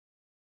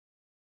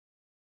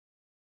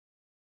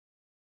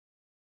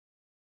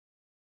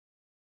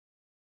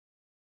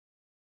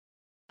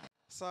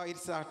So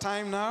it's our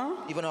time now.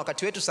 Hivyo na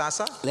wakati wetu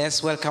sasa.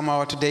 Let's welcome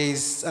our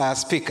today's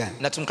speaker.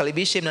 Na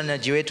tumkaribishe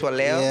mnenaji wetu wa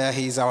leo. Yeah,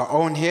 he's our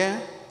own here.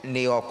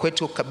 Ni wa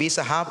kwetu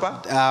kabisa hapa.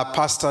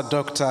 Pst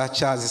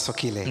Dr.Charles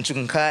Sokile.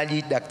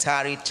 Mchungaji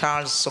Daktari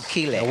Charles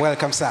Sokile.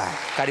 Welcome sir.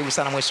 Karibu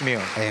sana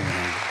mheshimiwa.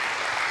 Amen.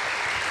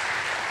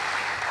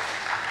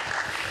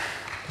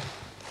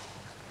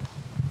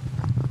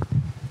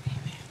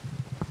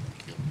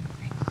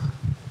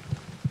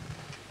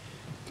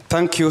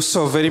 Thank you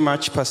so very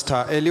much,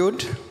 Pastor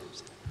Eliud.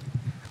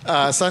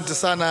 Asante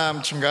sana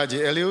mchungaji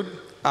Eliud.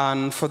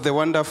 And for the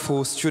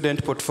wonderful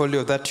student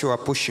portfolio that you are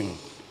pushing.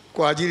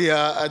 Kwa ajili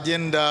ya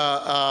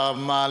agenda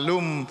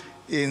maalum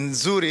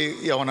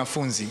nzuri ya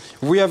wanafunzi.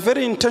 We are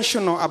very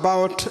intentional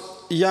about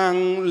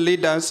young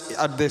leaders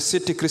at the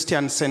City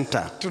Christian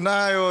Center.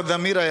 Tunayo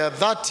dhamira ya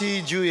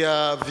dhati juu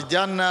ya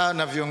vijana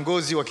na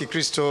viongozi wa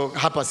Kikristo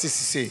hapa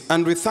CCC.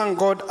 And we thank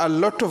God a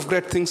lot of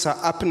great things are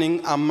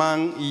happening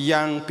among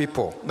young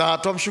people. Na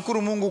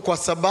tumshukuru Mungu kwa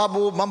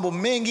sababu mambo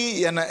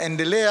mengi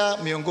yanaendelea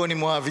miongoni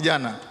mwa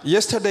vijana.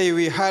 Yesterday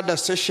we had a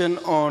session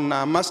on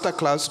a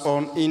masterclass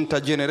on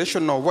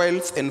intergenerational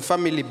wealth and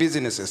family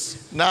businesses.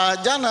 Na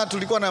jana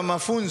tulikuwa na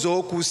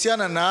mafunzo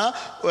kuhusiana na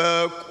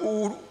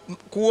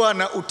kuwa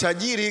na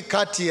utajiri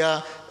kati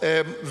ya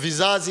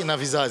vizazi na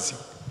vizazi.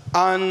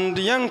 And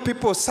young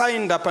people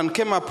signed up and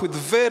came up with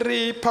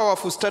very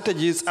powerful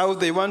strategies how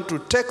they want to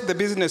take the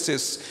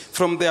businesses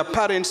from their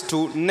parents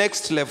to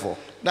next level.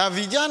 Na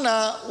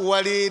vijana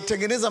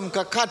walitengeneza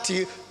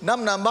mkakati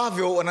namna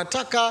ambavyo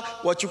wanataka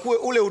wachukue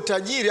ule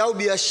utajiri au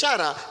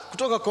biashara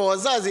kutoka kwa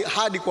wazazi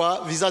hadi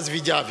kwa vizazi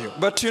vijavyo.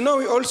 But you know,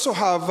 we also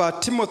have a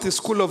Timothy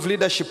School of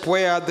Leadership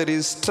where there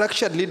is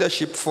structured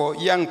leadership for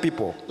young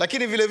people.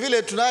 Lakini vile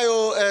vile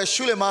tunayo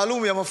shule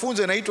maalum ya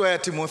mafunzo inaitwa ya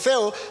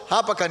Timotheo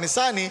hapa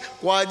kanisani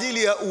kwa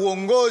ajili ya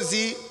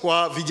uongozi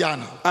kwa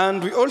vijana.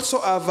 And we also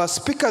have a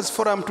speakers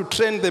forum to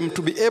train them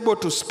to be able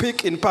to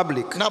speak in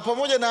public. Na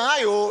pamoja na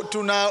hayo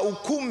tuna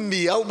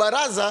ukumbi au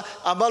baraza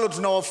ambalo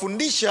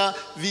tunawafundisha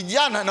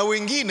vijana na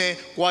wengine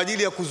kwa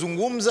ajili ya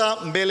kuzungumza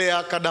mbele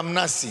ya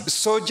kadamnasi.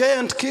 So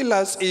Giant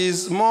Killers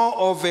is more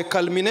of a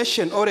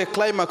culmination or a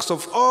climax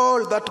of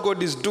all that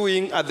God is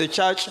doing at the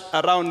church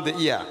around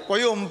the year. Kwa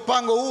hiyo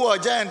mpango huu wa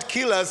Giant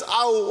Killers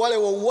au wale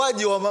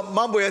wauaji wa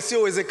mambo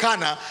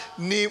yasiyowezekana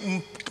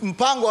ni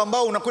mpango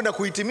ambao unakwenda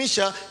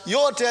kuhitimisha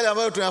yote yale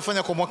ambayo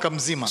tunayafanya kwa mwaka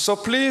mzima. So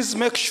please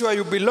make sure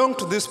you belong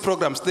to these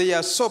programs. They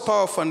are so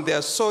powerful and they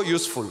are so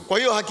useful. Kwa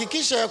hiyo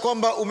hakikisha ya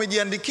kwamba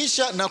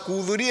umejiandikisha na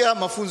kuhudhuria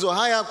mafunzo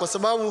haya kwa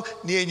sababu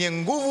ni yenye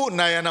nguvu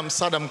na yana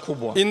msaada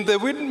mkubwa. In the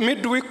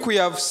midweek we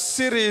have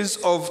series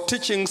of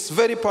teachings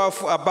very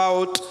powerful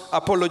about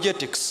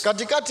apologetics.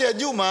 Katikati ya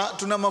juma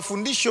tuna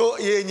mafundisho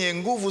yenye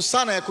nguvu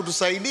sana ya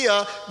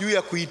kutusaidia juu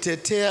ya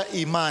kuitetea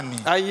imani.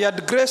 I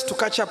had grace to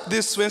catch up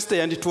this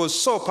Wednesday and it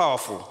was so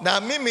powerful.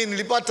 Na mimi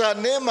nilipata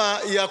neema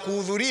ya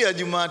kuhudhuria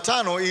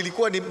Jumatano,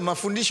 ilikuwa ni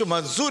mafundisho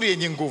mazuri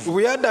yenye nguvu.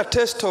 We had a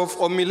test of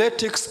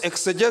homiletics,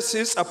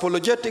 exegesis,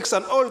 apologetics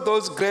and all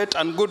those great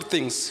and good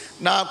things.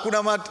 Na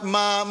kuna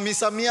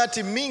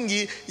misamiati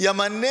mingi ya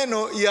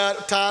maneno ya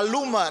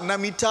taaluma na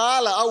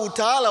mitaala au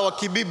utaala wa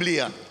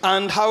kibiblia.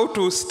 And how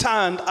to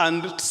stand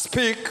and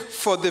speak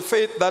for the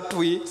faith that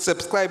we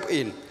subscribe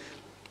in.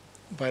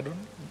 Pardon?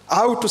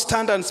 How to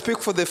stand and speak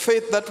for the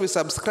faith that we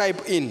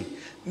subscribe in.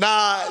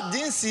 Na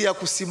jinsi ya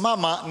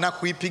kusimama na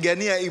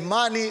kuipigania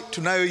imani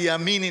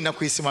tunayoiamini na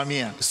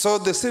kuisimamia. So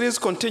the series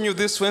continue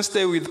this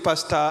Wednesday with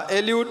Pastor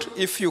Eliud.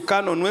 If you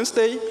can on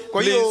Wednesday,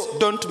 please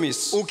don't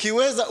miss.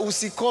 Ukiweza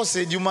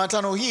usikose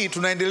Jumatano hii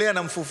tunaendelea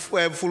na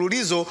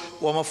mfululizo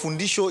wa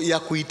mafundisho ya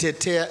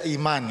kuitetea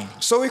imani.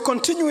 So we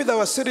continue with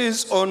our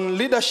series on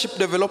leadership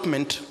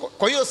development.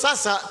 Kwa hiyo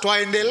sasa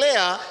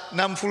tuendelea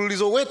na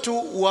mfululizo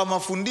wetu wa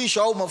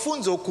mafundisho au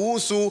mafunzo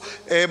kuhusu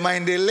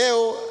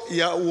maendeleo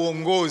ya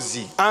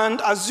uongozi.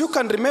 And as you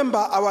can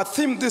remember, our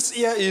theme this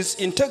year is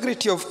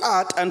integrity of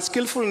heart and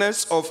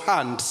skillfulness of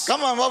hands.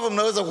 Kama ambavyo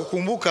mnaweza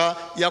kukumbuka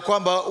ya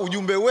kwamba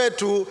ujumbe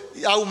wetu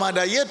au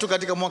mada yetu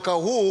katika mwaka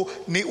huu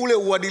ni ule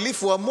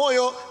uadilifu wa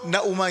moyo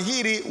na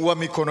umahiri wa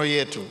mikono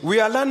yetu.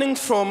 We are learning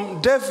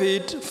from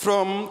David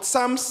from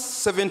Psalms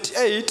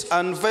 78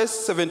 and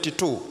verse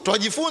 72.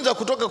 Tunajifunza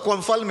kutoka kwa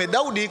mfalme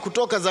Daudi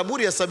kutoka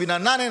Zaburi ya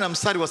 78 na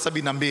mstari wa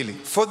 72.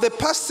 For the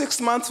past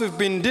 6 months we've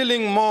been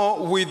dealing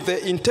more with the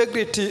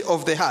integrity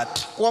of the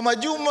heart.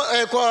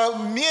 Kwa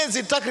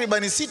miezi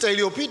takribani 6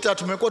 iliyopita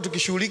tumekuwa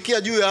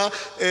tukishughulikia juu ya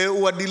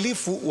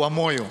uadilifu wa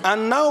moyo.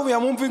 And now we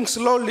are moving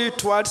slowly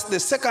towards the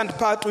second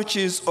part, which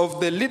is of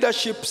the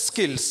leadership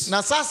skills.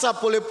 Na sasa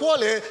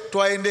polepole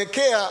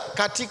twaendekea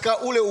katika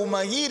ule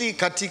umahiri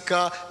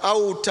katika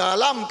au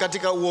utaalamu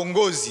katika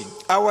uongozi.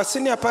 Our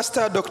senior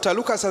pastor Dr.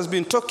 Lucas has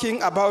been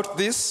talking about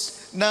this.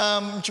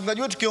 Na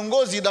mchungaji wetu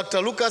kiongozi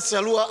Dr. Lucas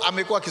Salua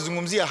amekuwa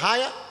akizungumzia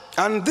haya.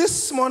 And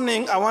this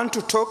morning I want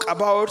to talk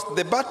about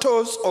the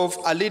battles of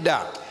a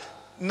leader.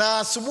 Na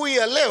asubuhi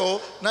ya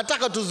leo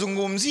nataka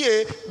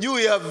tuzungumzie juu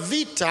ya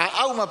vita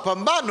au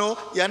mapambano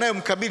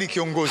yanayomkabili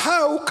kiongozi.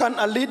 How can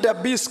a leader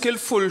be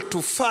skillful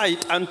to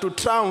fight and to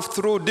triumph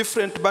through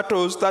different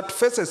battles that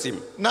faces him?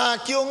 Na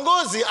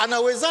kiongozi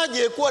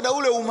anawezaje kuwa na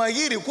ule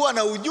umahiri, kuwa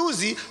na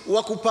ujuzi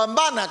wa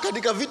kupambana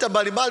katika vita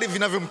mbalimbali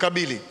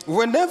vinavyomkabili?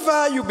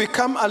 Whenever you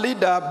become a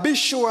leader, be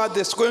sure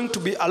there's going to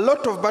be a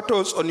lot of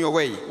battles on your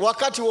way.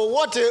 Wakati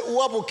wowote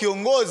uwapo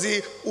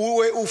kiongozi,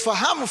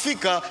 ufahamu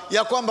fika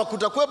ya kwamba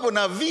kutakuwepo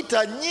na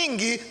vita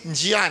nyingi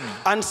njiani.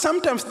 And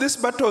sometimes these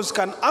battles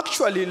can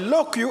actually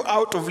lock you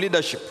out of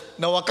leadership.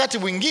 Na wakati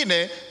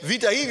mwingine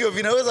vita hivyo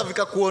vinaweza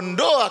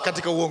vikakuondoa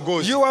katika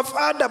uongozi. You have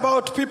heard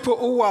about people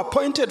who were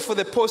appointed for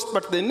the post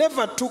but they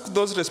never took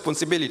those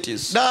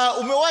responsibilities. Na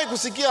umewahi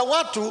kusikia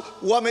watu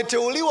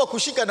wameteuliwa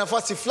kushika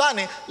nafasi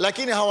fulani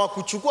lakini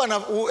hawakuchukua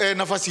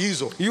nafasi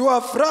hizo. You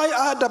have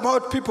heard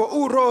about people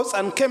who rose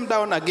and came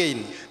down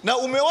again. Na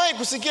umewahi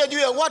kusikia juu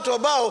ya watu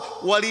ambao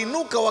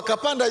waliinuka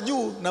wakapanda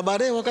juu na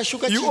baadaye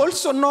wakashuka chini. You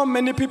also know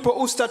many people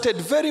who started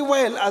very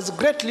well as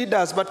great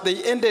leaders but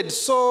they ended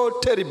so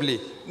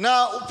terribly.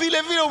 Na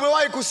vile vile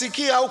umewahi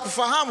kusikia au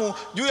kufahamu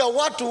juu ya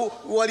watu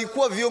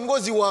walikuwa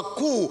viongozi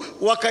wakuu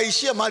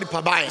wakaishia mahali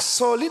pabaya.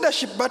 So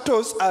leadership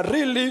battles are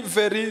really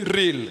very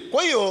real.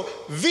 Kwa hiyo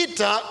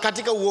vita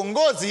katika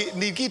uongozi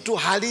ni kitu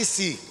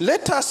halisi.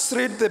 Let us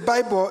read the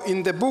Bible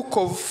in the book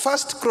of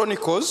Pst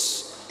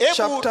Chronicles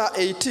chapter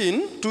 18.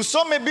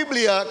 Tusome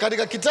Biblia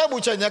katika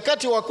kitabu cha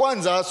Nyakati wa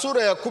kwanza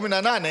sura ya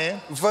 18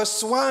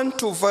 verse 1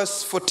 to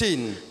verse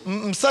 14.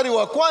 Mstari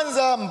wa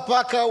kwanza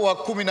mpaka wa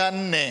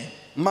 14.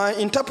 My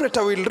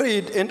interpreter will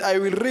read, and I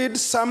will read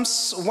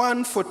Psalms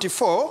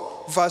 144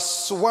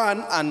 verse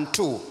 1 and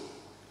 2.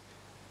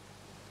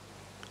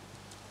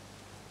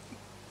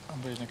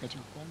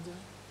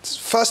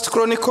 First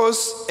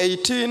Chronicles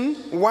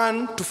 18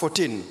 1 to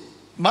 14.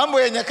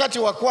 Mambo ya Nyakati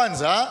wa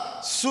kwanza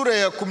sura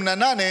ya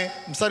 18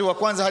 mstari wa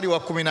kwanza hadi wa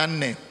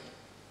 14.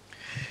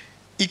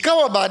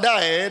 Ikawa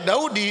baadaye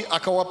Daudi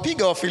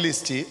akawapiga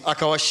Wafilisti,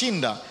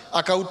 akawashinda,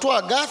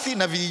 akautoa Gathi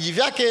na vijiji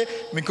vyake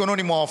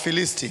mikononi mwa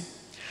Wafilisti.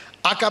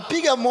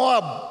 Akapiga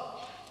Moabu,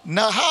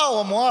 na hao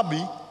wa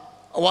Moabi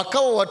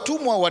wakawa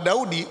watumwa wa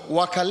Daudi,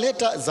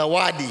 wakaleta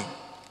zawadi.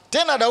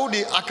 Tena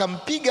Daudi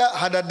akampiga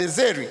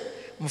Hadadezeri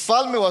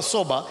mfalme wa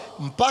Soba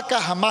mpaka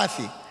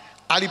Hamathi,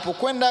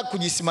 alipokwenda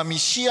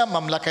kujisimamishia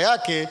mamlaka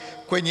yake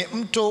kwenye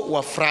mto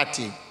wa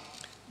Frati.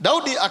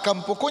 Daudi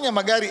akampokonya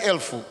magari 1000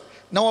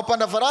 na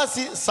wapanda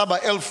farasi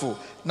 7000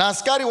 na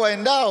askari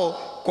waendao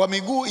kwa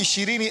miguu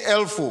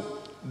 20,000.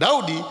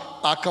 Daudi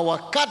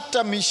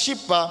akawakata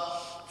mishipa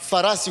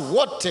farasi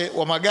wote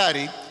wa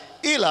magari,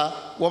 ila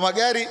wa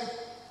magari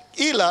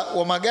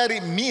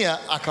 100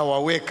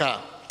 akawaweka.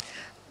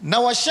 Na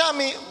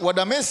Washami wa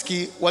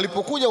Dameski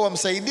walipokuja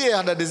wamsaidie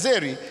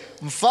Hadadezeri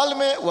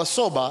mfalme wa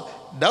Soba,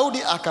 Daudi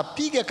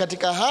akapiga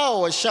katika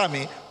hao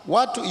Washami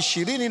watu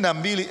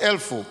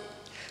 22,000.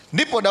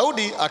 Ndipo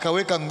Daudi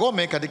akaweka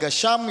ngome katika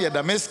Shamu ya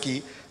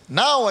Dameski,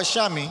 nao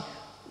Washami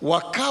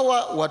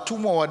wakawa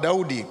watumwa wa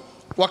Daudi,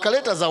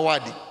 wakaleta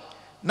zawadi.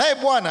 Naye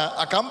Bwana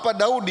akampa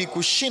Daudi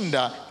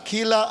kushinda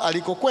kila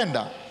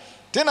alikokwenda.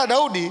 Tena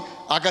Daudi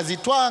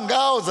akazitwaa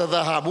ngao za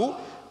dhahabu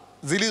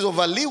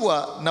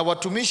zilizovaliwa na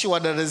watumishi wa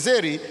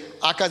Hadadezeri,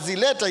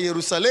 akazileta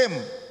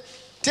Yerusalemu.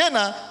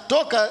 Tena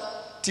toka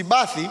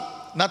Tibathi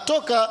na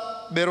toka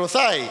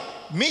Berothai,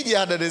 miji ya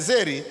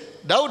Hadadezeri,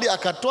 Daudi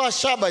akatoa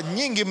shaba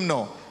nyingi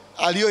mno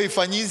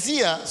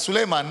aliyoifanyizia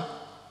Suleiman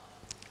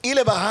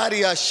ile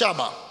bahari ya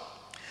shaba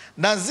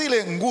na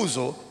zile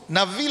nguzo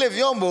na vile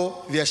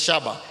vyombo vya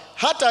shaba.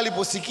 Hata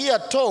aliposikia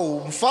Tou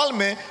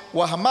mfalme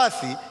wa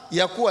Hamathi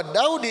ya kuwa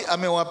Daudi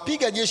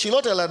amewapiga jeshi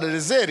lote la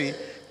Hadadezeri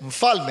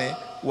mfalme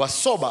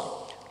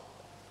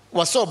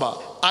wa Soba,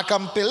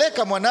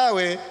 akampeleka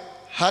mwanawe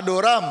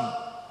Hadoramu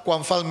kwa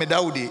mfalme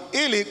Daudi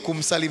ili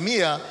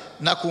kumsalimia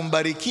na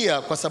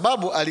kumbarikia, kwa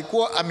sababu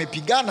alikuwa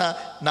amepigana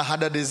na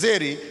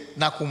Hadadezeri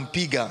na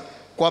kumpiga.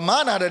 Kwa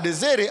maana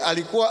Hadadezeri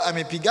alikuwa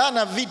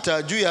amepigana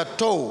vita juu ya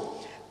Tou,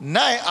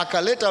 naye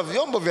akaleta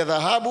vyombo vya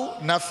dhahabu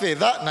na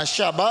fedha na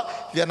shaba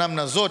vya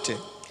namna zote.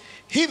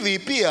 Hivi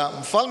pia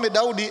mfalme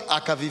Daudi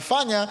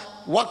akavifanya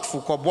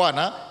wakfu kwa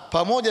Bwana,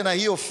 pamoja na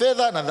hiyo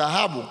fedha na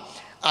dhahabu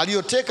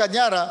aliyoteka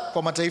nyara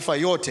kwa mataifa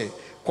yote,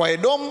 kwa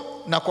Edomu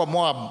na kwa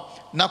Moabu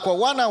na kwa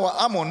wana wa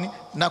Amoni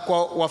na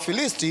kwa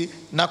Wafilisti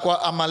na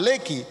kwa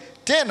Amaleki.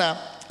 Tena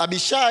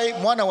Abishai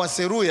mwana wa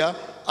Seruya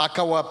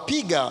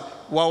akawapiga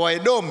wa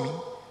Waedomi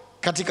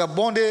katika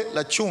bonde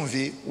la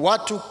chumvi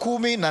watu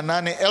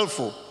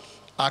 18,000.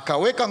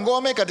 Akaweka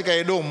ngome katika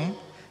Edomu,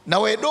 na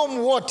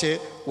Waedomu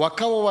wote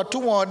wakawa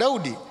watumwa wa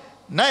Daudi.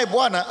 Naye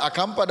Bwana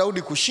akampa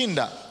Daudi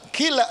kushinda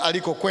kila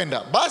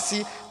alikokwenda.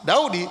 Basi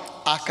Daudi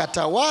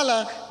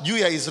akatawala juu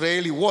ya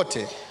Israeli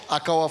wote,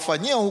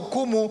 akawafanyia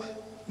hukumu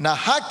na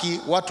haki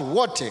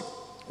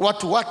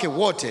watu wake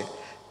wote.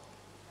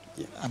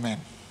 Amen.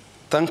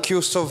 Thank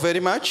you so very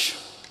much.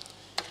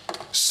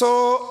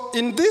 So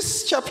in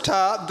this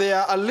chapter there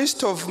are a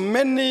list of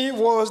many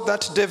wars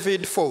that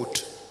David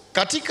fought.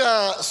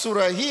 Katika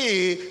sura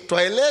hii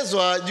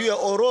twaelezwa juu ya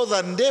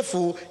orodha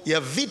ndefu ya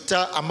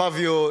vita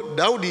ambavyo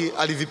Daudi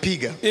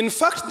alivipiga. In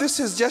fact, this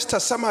is just a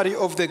summary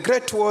of the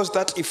great wars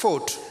that he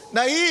fought.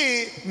 Na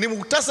hii ni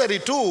muhtasari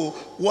tu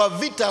wa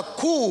vita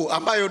kuu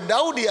ambayo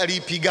Daudi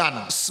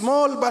aliipigana.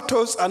 Small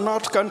battles are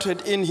not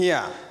counted in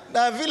here.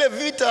 Na vile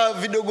vita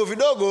vidogo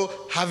vidogo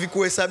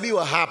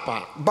havikuhesabiwa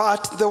hapa.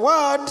 But the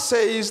word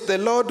says the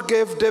Lord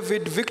gave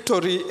David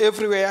victory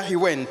everywhere he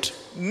went.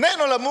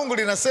 Neno la Mungu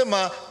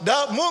linasema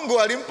Mungu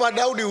alimpa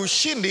Daudi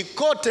ushindi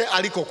kote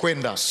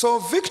alikokwenda. So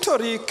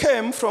victory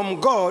came from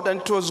God,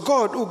 and it was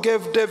God who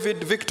gave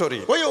David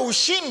victory. Kwa hiyo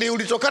ushindi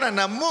ulitokana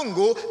na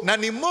Mungu, na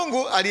ni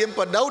Mungu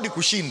aliyempa Daudi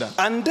kushinda.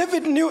 And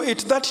David knew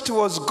it that it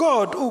was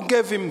God who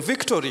gave him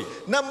victory.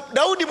 Na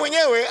Daudi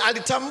mwenyewe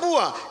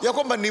alitambua ya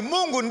kwamba ni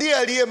Mungu ndiye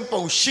aliyempa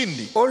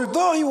ushindi.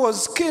 Although he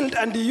was skilled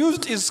and he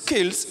used his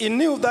skills, he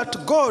knew that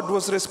God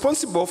was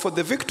responsible for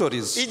the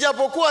victories.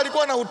 Ijapokuwa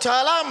alikuwa na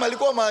utaalamu,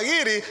 alikuwa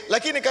mahiri,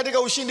 lakini katika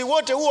ushindi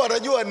wote huo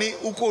anajua ni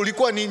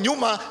ulikuwa ni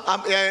nyuma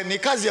ni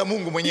kazi ya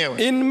Mungu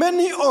mwenyewe. In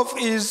many of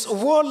his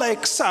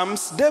warlike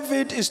psalms,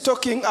 David is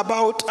talking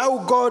about how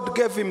God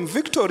gave him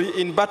victory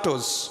in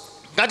battles.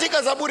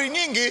 Katika zaburi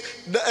nyingi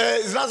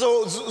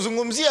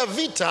zinazozungumzia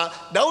vita,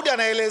 Daudi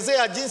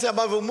anaelezea jinsi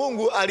ambavyo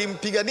Mungu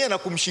alimpigania na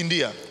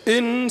kumshindia.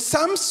 In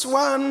Psalms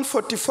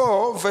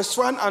 144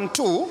 verse 1 and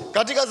 2,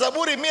 katika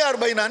Zaburi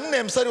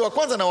 144 mstari wa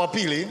kwanza na wa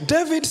pili,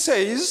 David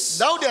says,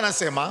 Daudi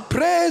anasema,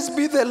 praise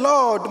be the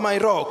Lord my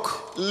rock,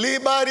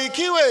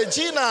 libarikiwe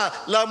jina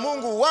la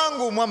Mungu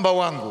wangu mwamba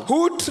wangu,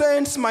 who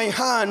trains my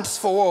hands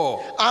for war,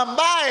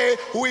 ambaye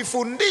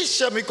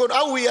huifundisha mikono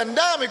au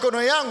huiandaa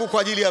mikono yangu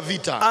kwa ajili ya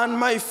vita, and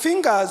my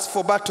fingers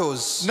for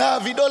battles, na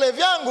vidole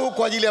vyangu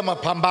kwa ajili ya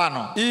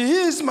mapambano.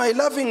 He is my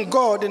loving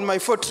God and my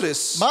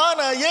fortress,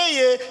 maana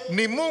yeye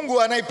ni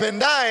Mungu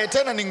anayependaye,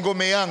 tena ni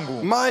ngome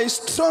yangu, my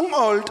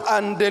stronghold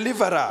and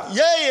deliverer,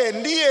 yeye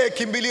ndiye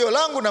kimbilio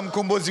langu na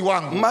mkombozi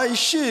wangu, my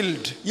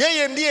shield,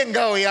 yeye ndiye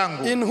ngao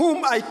yangu, in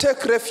whom I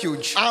take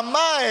refuge,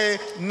 ambaye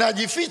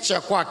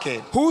najificha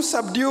kwake, who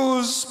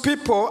subdues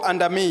people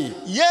under me,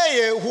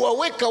 yeye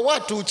huwaweka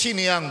watu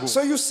chini yangu.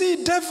 So you see,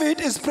 David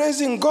is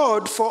praising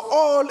God for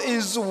all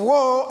his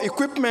war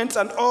equipment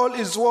and all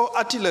his war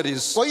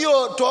artilleries. Kwa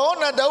hiyo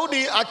tuaona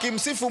Daudi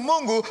akimsifu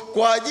Mungu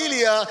kwa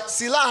ajili ya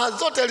silaha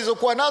zote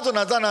alizokuwa nazo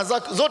na zana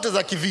zote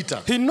za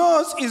kivita. He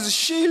knows his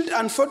shield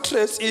and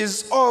fortress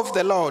is of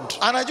the Lord.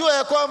 Anajua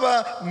ya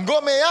kwamba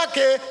ngome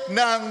yake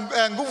na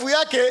nguvu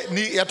yake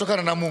ni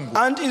yatokana na Mungu.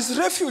 And his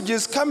refuge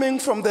is coming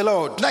from the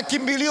Lord. Na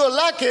kimbilio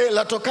lake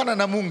latokana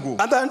na Mungu.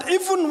 And that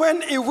even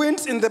when he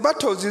wins in the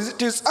battles,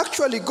 it is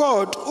actually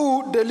God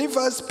who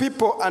delivers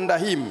people under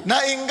him.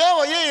 Na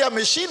ingawa yeye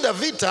ameshinda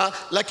vita,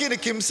 lakini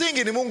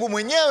kimsingi ni Mungu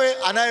mwenyewe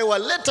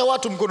anayewaleta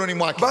watu mkononi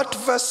mwake. But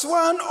verse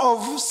 1 of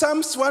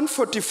Psalms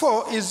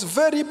 144 is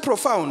very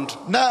profound.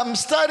 Na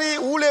mstari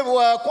ule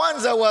wa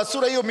kwanza wa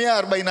sura hiyo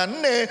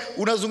 144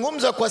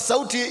 unazungumza kwa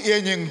sauti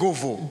yenye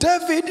nguvu.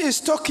 David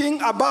is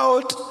talking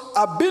about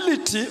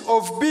ability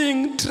of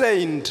being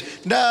trained.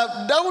 Na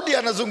Daudi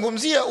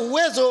anazungumzia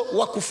uwezo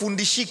wa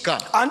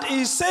kufundishika. And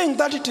he is saying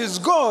that it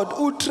is God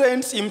who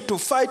trains him to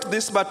fight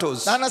these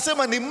battles. Na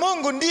anasema ni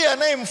Mungu ndiye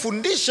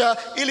anayemfundisha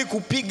ili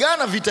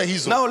kupigana vita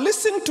hizo. Now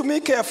listen to me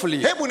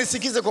carefully. Hebu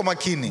nisikize kwa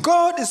makini.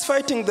 God is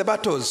fighting the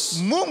battles.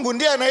 Mungu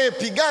ndiye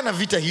anayepigana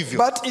vita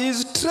hivyo. But he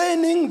is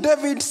training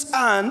David's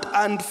hand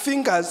and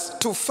fingers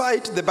to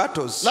fight the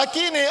battles.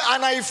 Lakini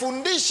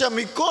anaifundisha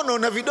mikono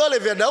na vidole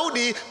vya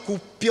Daudi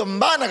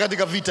kupambana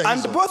katika vita hizo.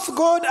 And both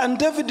God and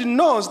David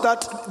knows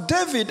that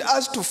David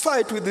has to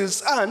fight with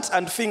his hands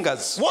and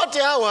fingers. Wote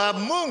hawa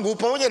Mungu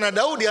pamoja na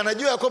Daudi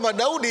anajua kwamba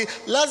Daudi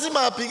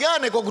lazima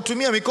apigane kwa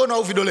kutumia mikono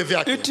au vidole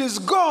vyake. It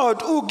is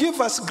God who gives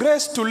us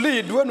grace to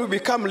lead when we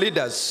become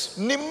leaders.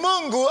 Ni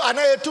Mungu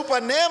anayetupa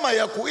neema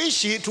ya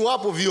kuishi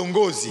tuwapo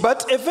viongozi.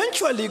 But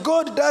eventually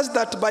God does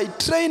that by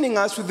training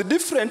us with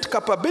different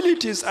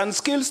capabilities and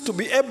skills to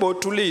be able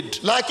to lead.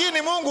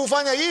 Lakini Mungu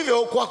hufanya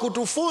hivyo kwa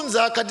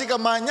kutufunza katika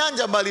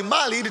manyanja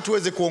mbalimbali ili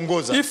tuweze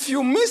kuongoza. If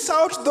you miss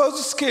out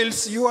those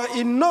skills, you are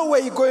in no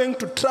way going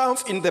to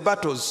triumph in the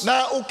battles.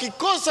 Na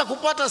ukikosa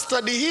kupata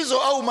stadi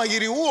hizo au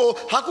mahiri huo,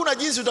 hakuna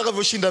jinsi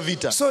utakavyoshinda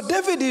vita. So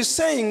David is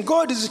saying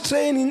God is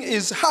training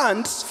his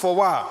hands for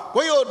war.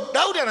 Kwa hiyo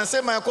Daudi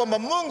anasema ya kwamba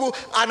Mungu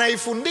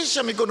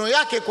anaifundisha mikono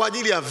yake kwa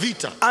ajili ya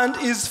vita. And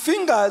his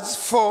fingers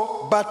for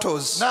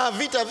battles. Na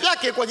vita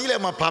vyake kwa ajili ya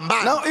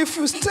mapambano. Now if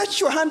you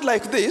stretch your hand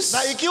like this,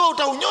 na ikiwa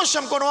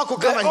utaunyosha mkono wako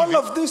kama hivi, all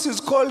of this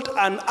is called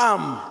an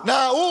arm.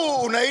 Na huu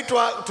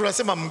unaitwa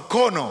tunasema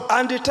mkono.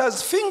 And it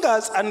has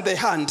fingers and the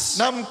hands.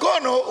 Na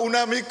mkono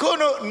una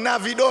mikono na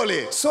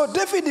vidole. So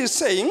David is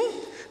saying,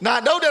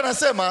 na Daudi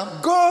anasema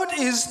God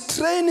is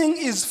training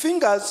his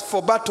fingers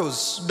for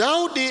battles.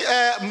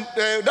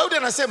 Daudi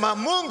anasema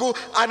Mungu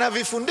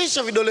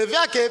anavifundisha vidole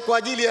vyake kwa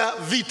ajili ya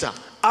vita.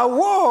 A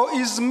war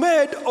is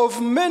made of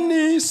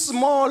many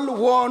small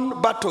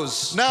won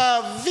battles.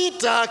 Na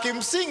vita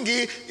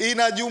kimsingi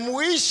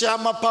inajumuisha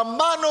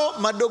mapambano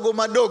madogo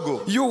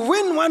madogo. You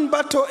win one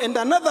battle and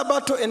another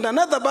battle and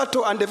another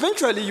battle, and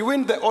eventually you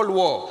win the whole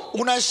war.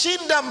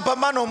 Unashinda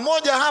mpambano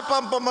mmoja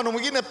hapa, mpambano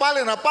mwingine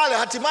pale na pale,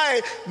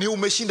 hatimaye ni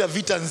umeshinda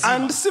vita nzima.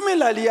 And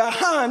similarly, a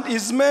hand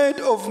is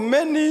made of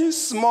many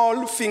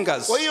small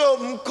fingers. Kwa hiyo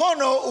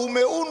mkono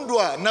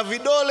umeundwa na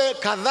vidole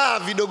kadhaa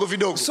vidogo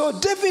vidogo. So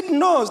David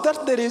knows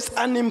that there is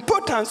an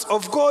importance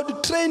of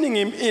God training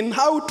him in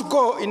how to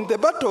go in the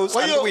battles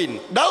and win.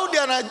 Daudi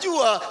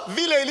anajua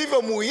vile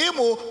ilivyo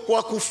muhimu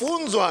kwa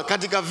kufunzwa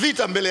katika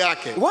vita mbele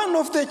yake. One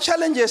of the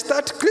challenges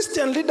that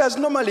Christian leaders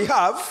normally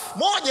have,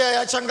 moja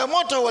ya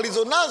changamoto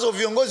walizonazo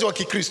viongozi wa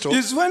Kikristo,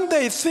 is when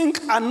they think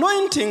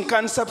anointing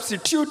can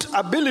substitute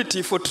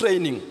ability for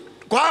training.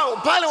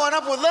 Kwa pale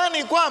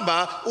wanapodhani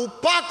kwamba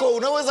upako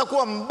unaweza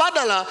kuwa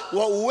mbadala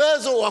wa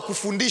uwezo wa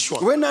kufundishwa.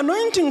 When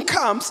anointing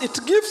comes,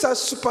 it gives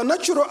us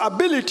supernatural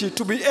ability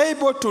to be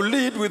able to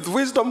lead with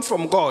wisdom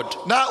from God.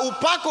 Na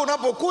upako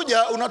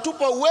unapokuja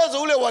unatupa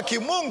uwezo ule wa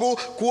kimungu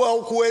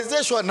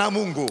kuwezeshwa na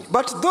Mungu.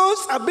 But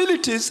those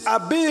abilities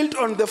are built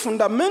on the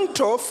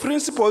fundamental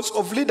principles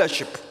of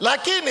leadership.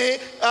 Lakini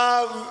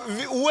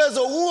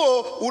uwezo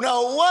huo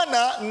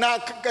unaoana na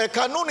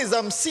kanuni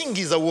za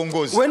msingi za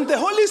uongozi. When the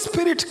Holy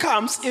Spirit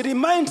comes, it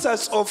reminds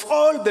us of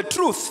all the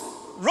truth.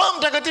 Roho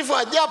Mtakatifu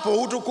ajapo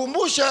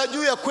hutukumbusha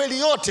juu ya kweli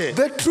yote.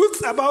 The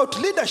truth about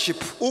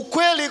leadership.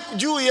 Ukweli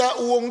juu ya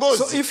uongozi.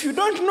 So if you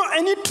don't know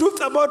any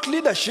truth about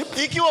leadership,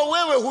 ikiwa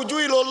wewe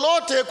hujui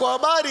lolote kwa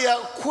habari ya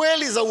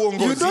kweli za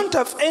uongozi, you don't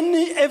have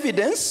any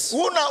evidence,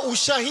 huna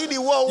ushahidi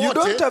wowote, you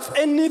don't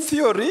have any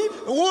theory,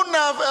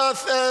 huna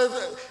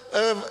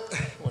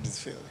what is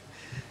theory?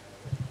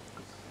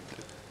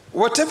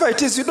 Whatever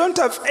it is, you don't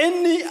have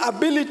any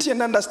ability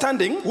and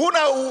understanding.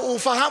 Huna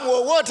ufahamu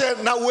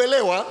wowote na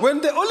uelewa. When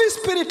the Holy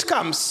Spirit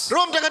comes,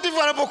 Roho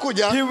Mtakatifu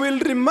anapokuja, he will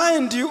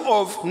remind you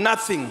of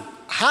nothing.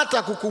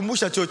 Hata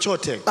kukumbusha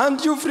chochote.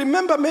 And you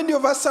remember, many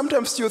of us,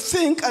 sometimes you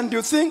think and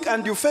you think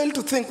and you fail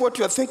to think what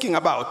you are thinking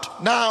about.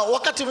 Na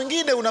wakati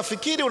mwingine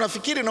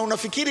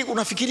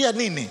unafikiria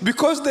nini?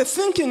 Because the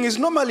thinking is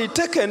normally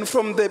taken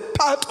from the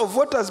part of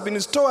what has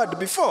been stored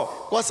before.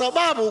 Kwa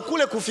sababu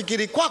kule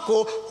kufikiri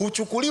kwako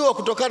huchukuliwa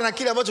kutokana na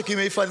kile ambacho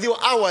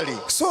kimehifadhiwa awali.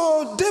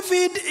 So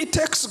David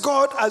takes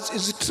God as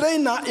his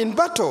trainer in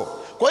battle.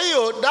 Kwa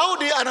hiyo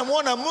Daudi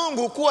anamuona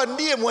Mungu kuwa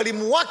ndiye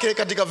mwalimu wake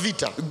katika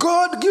vita.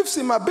 God gives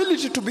him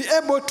ability to be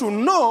able to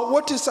know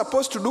what he's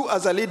supposed to do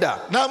as a leader.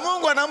 Na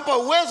Mungu anampa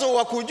uwezo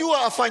wa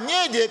kujua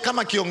afanyeje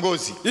kama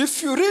kiongozi.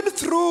 If you read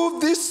through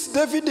this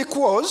Davidic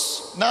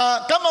wars,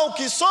 na kama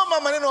ukisoma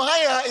maneno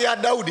haya ya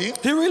Daudi,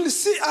 he will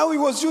see how he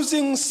was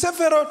using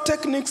several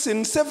techniques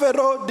in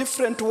several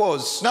different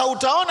wars. Na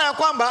utaona ya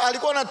kwamba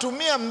alikuwa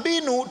anatumia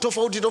mbinu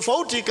tofauti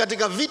tofauti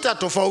katika vita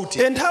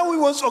tofauti. And how he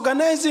was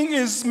organizing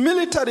his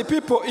military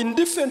people in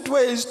different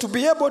ways to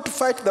be able to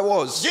fight the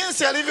wars.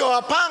 Jinsi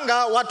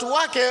alivyowapanga watu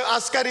wake,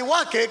 askari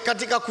wake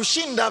katika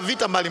kushinda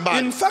vita mbalimbali.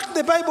 In fact,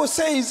 the Bible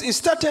says he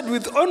started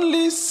with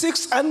only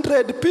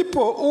 600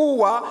 people who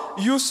were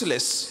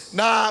useless.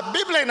 Na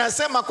Biblia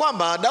inasema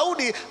kwamba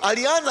Daudi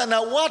alianza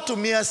na watu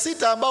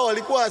 600 ambao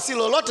walikuwa si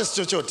lolote si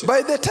chochote.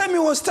 By the time he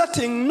was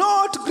starting,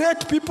 not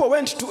great people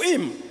went to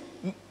him.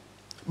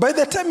 By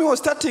the time he was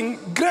starting,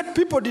 great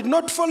people did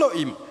not follow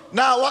him.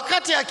 Na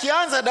wakati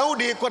akianza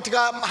Daudi katika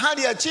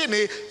hali ya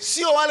chini,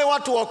 sio wale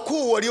watu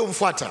wakuu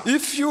waliomfuata.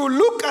 If you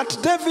look at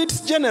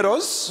David's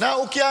generals, na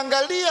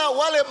ukiangalia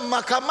wale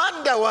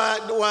makamanda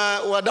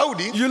wa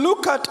Daudi, you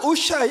look at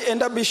Ushai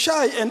and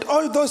Abishai and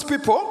all those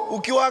people,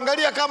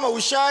 ukiwaangalia kama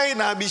Ushai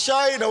na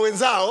Abishai na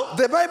wenzao,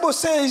 the Bible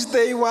says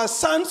they were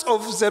sons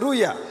of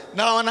Zeruiah.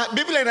 Na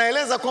Biblia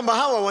inaeleza kwamba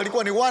hawa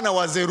walikuwa ni wana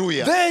wa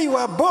Zeruya. They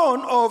were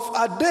born of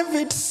a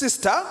David's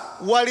sister,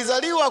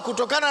 walizaliwa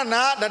kutokana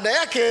na dada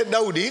yake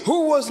Daudi,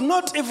 who was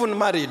not even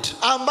married,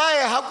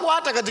 ambaye hakuwa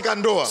hata katika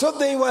ndoa. So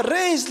they were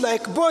raised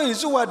like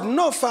boys who had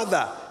no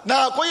father.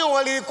 Na kwa hiyo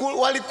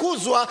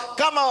walikuzwa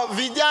kama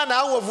vijana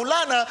au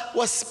wavulana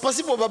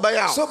pasipo baba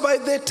yao. So by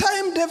the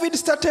time David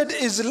started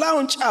his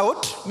launch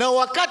out, na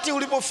wakati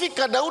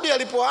ulipofika Daudi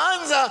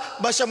alipoanza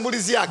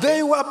mashambulizi yake,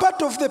 they were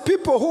part of the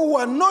people who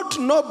were not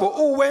noble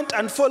who went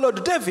and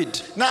followed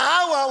David. Na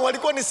hawa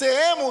walikuwa ni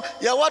sehemu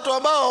ya watu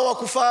ambao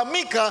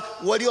hawakufahamika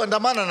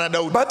walioandamana na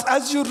Daudi. But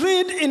as you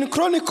read in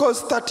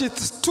Chronicles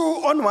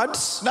 32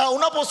 onwards, na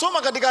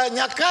unaposoma katika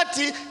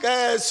Nyakati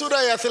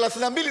sura ya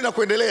 32 na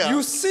kuendelea,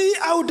 you see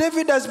how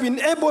David has been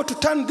able to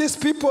turn these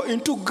people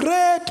into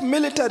great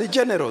military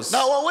generals.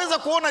 Na waweza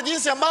kuona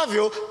jinsi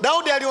ambavyo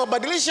Daudi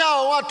aliwabadilisha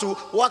hawa watu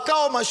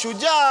wakawa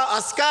mashujaa,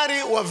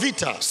 askari wa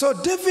vita. So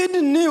David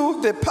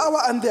knew the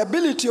power and the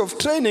ability of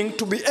training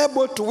to be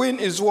able to win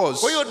his wars.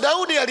 Kwa hiyo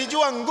Daudi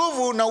alijua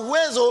nguvu na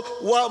uwezo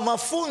wa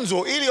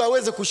mafunzo ili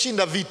waweze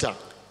kushinda vita.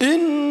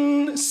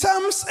 In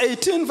Psalms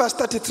 18 verse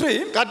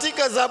 33,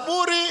 katika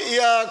Zaburi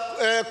ya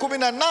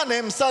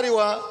 18 mstari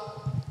wa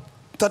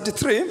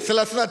 33.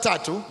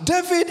 33.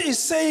 David is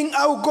saying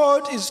how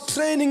God is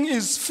training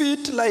his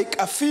feet like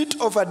a feet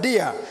of a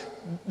deer.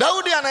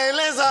 Daudi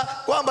anaeleza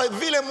kwamba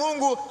vile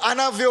Mungu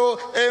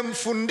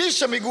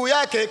anavyomfundisha miguu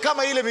yake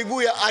kama ile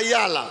miguu ya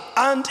ayala.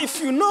 And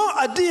if you know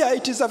a deer,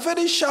 it is a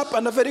very sharp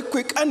and a very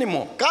quick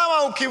animal.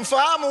 Kama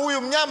ukimfahamu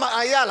huyu mnyama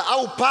ayala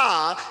au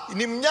paa,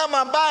 ni mnyama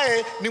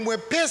ambaye ni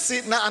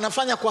mwepesi na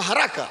anafanya kwa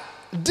haraka.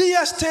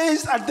 Deer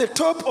stays at the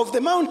top of the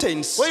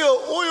mountains. Kwa hiyo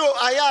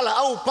huyo ayala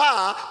au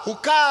paa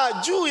hukaa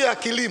juu ya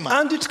kilima.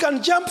 And it can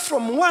jump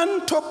from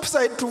one top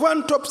side to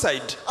one top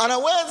side.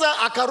 Anaweza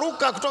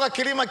akaruka kutoka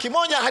kilima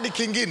kimoja hadi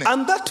kingine.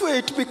 And that way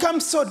it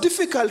becomes so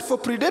difficult for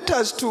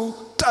predators to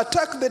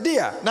attack the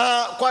deer.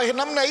 Na kwa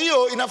namna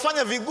hiyo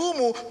inafanya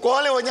vigumu kwa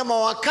wale wanyama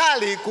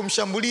wakali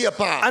kumshambulia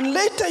paa. And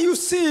later you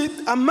see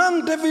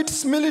among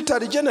David's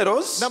military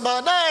generals, na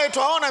baadaye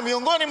tuwaona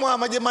miongoni mwa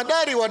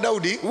majemadari wa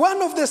Daudi,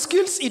 one of the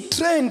skills he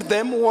trained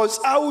them was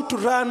how to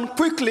run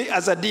quickly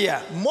as a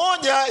deer.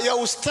 moja ya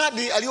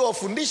ustadi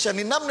aliyowafundisha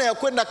ni namna ya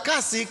kwenda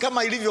kasi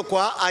kama ilivyo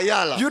kwa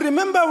ayala. You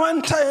remember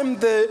one time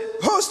the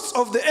hosts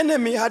of the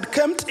enemy had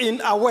camped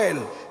in a well.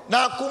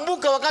 Na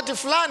kumbuka wakati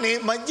fulani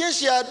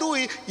majeshi ya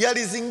adui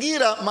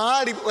yalizingira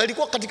mahali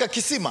walikuwa katika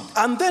kisima.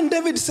 And then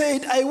David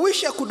said, I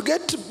wish I could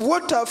get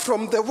water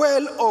from the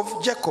well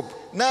of Jacob.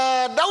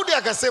 Na Daudi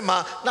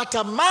akasema,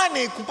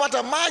 natamani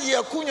kupata maji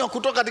ya kunywa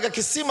kutoka katika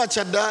kisima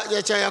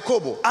cha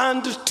Yakobo.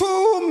 And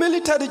two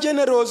military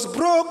generals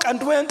broke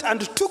and went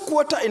and took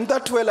water in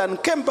that well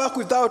and came back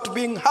without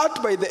being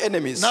hurt by the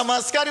enemies. Na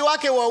maaskari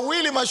wake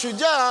wawili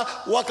mashujaa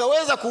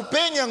wakaweza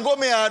kupenya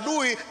ngome ya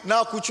adui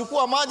na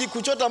kuchukua maji,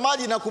 kuchota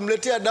maji na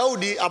kumletea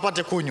Daudi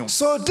apate kunywa.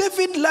 So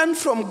David learned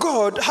from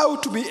God how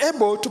to be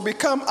able to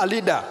become a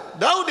leader.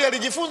 Daudi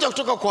alijifunza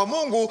kutoka kwa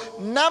Mungu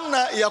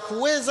namna ya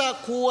kuweza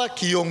kuwa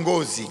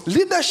kiongozi.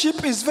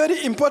 Leadership is very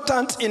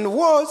important in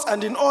wars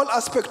and in all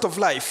aspects of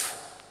life.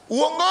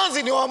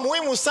 Uongozi ni wa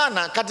muhimu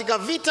sana katika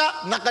vita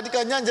na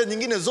katika nyanja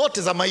nyingine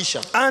zote za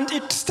maisha. And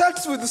it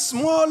starts with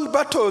small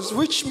battles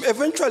which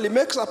eventually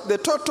makes up the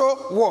total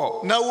war.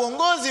 Na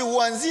uongozi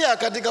huanzia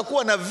katika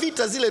kuwa na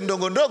vita zile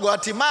ndogo ndogo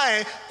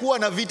hatimaye kuwa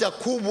na vita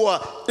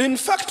kubwa. In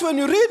fact, when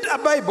you read a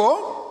Bible,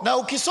 na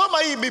ukisoma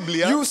hii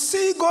Biblia, you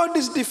see God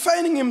is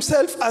defining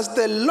himself as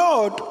the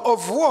Lord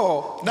of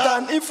war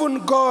than even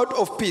God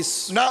of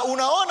peace. Na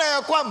unaona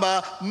ya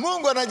kwamba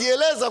Mungu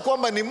anajieleza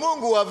kwamba ni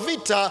Mungu wa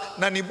vita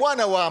na ni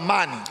Bwana wa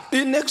amani.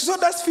 In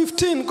Exodus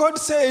 15, God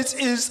says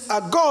is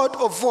a God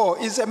of war,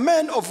 is a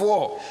man of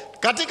war.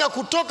 Katika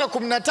Kutoka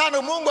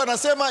 15 Mungu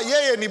anasema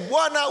yeye ni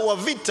Bwana wa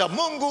vita,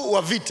 Mungu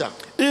wa vita.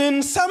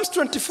 In Psalms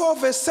 24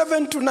 verse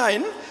 7 to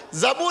 9,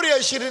 Zaburi ya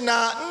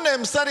 24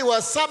 mstari wa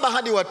 7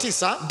 hadi wa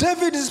 9,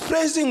 David is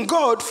praising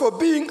God for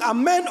being a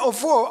man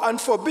of war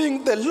and for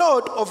being the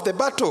Lord of the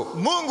battle.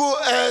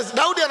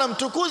 Daudi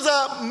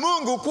anamtukuza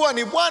Mungu kuwa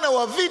ni Bwana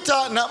wa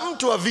vita na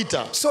mtu wa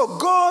vita. So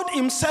God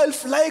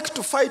himself likes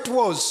to fight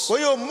wars. Kwa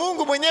hiyo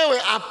Mungu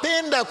mwenyewe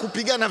apenda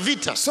kupigana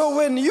vita. So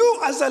when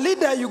you as a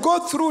leader you go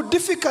through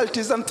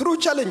difficulties and through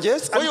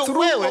challenges and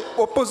through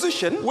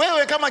opposition,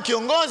 wewe kama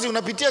kiongozi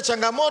unapitia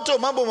changamoto,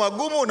 mambo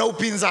magumu na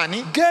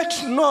upinzani, get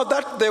to know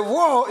that the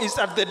war is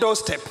at the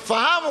doorstep.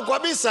 Fahamu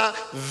kabisa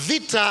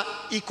vita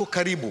iko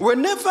karibu.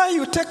 Whenever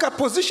you take a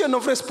position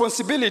of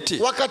responsibility,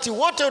 wakati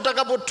wote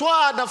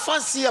utakapotoa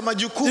nafasi ya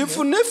majukumu,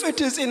 even if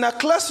it is in a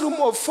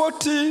classroom of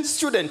 40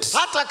 students,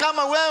 hata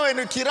kama wewe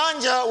ni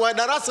kiranja wa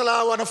darasa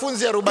la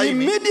wanafunzi 40,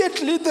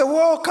 immediately the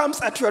war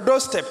comes at your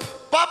doorstep.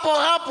 Papo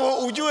hapo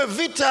ujue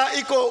vita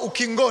iko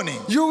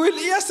ukingoni. You will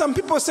hear some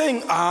people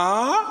saying,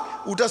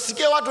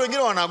 utasikia watu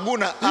wengine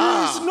wanaguna,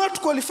 he is not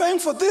qualifying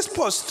for this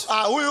post.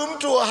 Huyu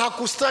mtu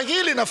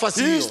hakustahili nafasi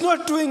hiyo. He is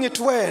not doing it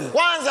well.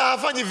 Kwanza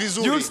hafanyi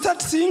vizuri. You will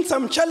start seeing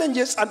some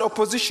challenges and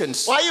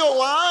oppositions. Kwa hiyo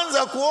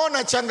waanza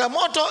kuona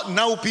changamoto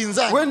na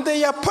upinzani. When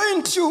they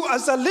appoint you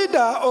as a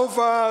leader of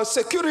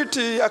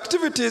security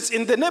activities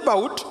in the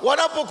neighborhood,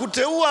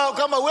 wanapokuteua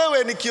kama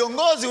wewe ni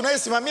kiongozi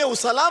unayesimamia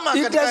usalama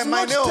katika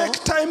maeneo, it does not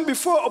take time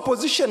before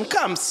opposition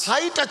comes.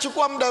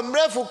 Haitachukua muda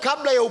mrefu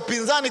kabla ya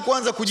upinzani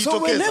kuanza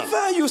kujitokeza. So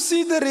whenever you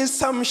see there is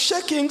some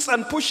shakings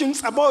and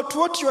pushings about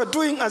what you are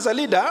doing as a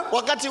leader,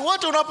 wakati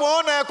wote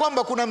unapoona ya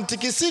kwamba kuna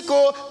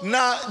mtikisiko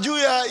na juu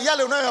ya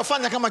yale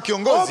unayoyafanya kama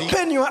kiongozi,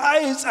 open your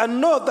eyes and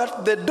know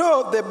that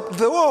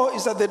the war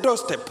is at the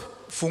doorstep.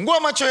 Fungua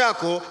macho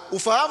yako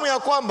ufahamu ya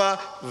kwamba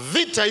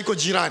vita iko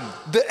jirani.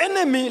 The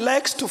enemy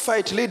likes to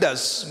fight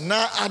leaders.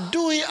 Na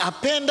adui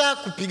apenda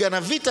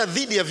kupigana vita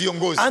dhidi ya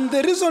viongozi. And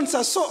the reasons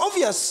are so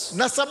obvious.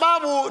 Na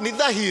sababu ni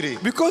dhahiri.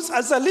 Because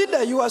as a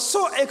leader you are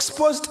so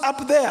exposed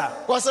up there.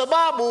 Kwa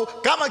sababu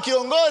kama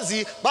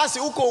kiongozi basi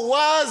uko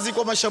wazi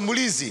kwa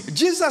mashambulizi.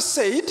 Jesus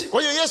said,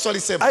 kwa hiyo Yesu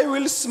alisema, I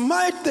will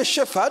smite the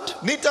shepherd,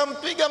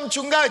 nitampiga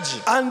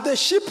mchungaji, and the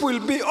sheep will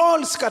be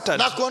all scattered.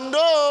 Na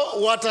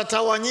kondoo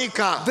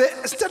watatawanyika. The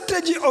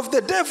strategy of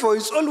the devil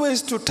is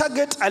always to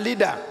target a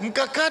leader.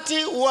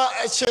 Mkakati wa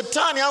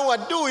shetani au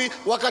adui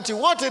wakati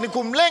wote ni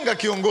kumlenga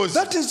kiongozi.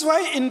 That is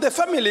why in the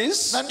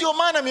families, Na ndio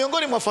maana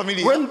miongoni mwa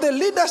familia, when the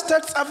leader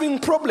starts having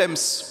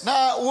problems,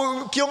 na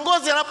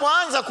kiongozi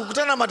anapoanza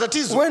kukutana na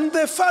matatizo, when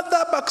the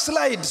father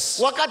backslides,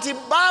 wakati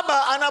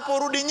baba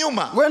anaporudi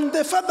nyuma, when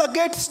the father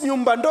gets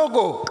nyumba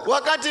ndogo,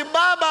 wakati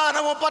baba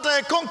anapopata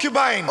a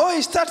concubine, or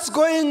he starts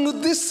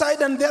going this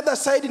side and the other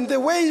side in the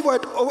way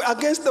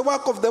against the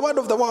work of the word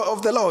of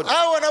the Lord,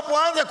 au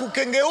anapoanza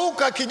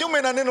kukengeuka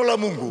kinyume na neno la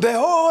Mungu, the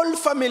whole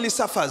family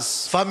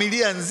suffers.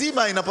 familia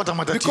nzima inapata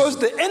matatizo. Because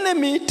the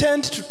enemy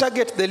tends to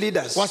target the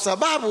leaders. Kwa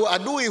sababu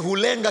adui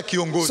hulenga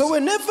kiongozi. So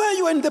whenever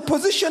you are in the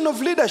position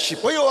of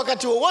leadership, Kwa hiyo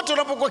wakati wowote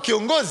unapokuwa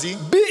kiongozi,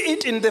 be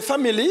it in the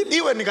family,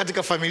 iwe ni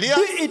katika familia,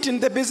 be it in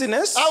the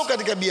business, au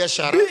katika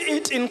biashara, be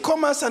it in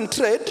commerce and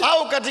trade,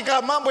 au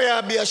katika mambo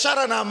ya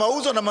biashara na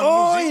mauzo na or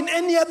manunuzi, in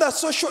any other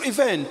social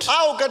event,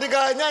 au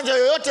katika nyanja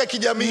yoyote ya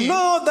kijamii,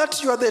 know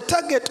that you are the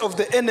target of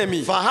the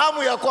enemy.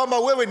 fahamu ya kwamba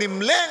wewe ni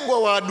mlengwa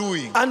wa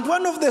adui. And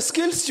one of the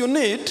skills you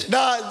need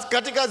Na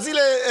katika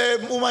zile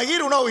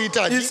umahiri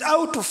unaohitaji is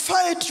how to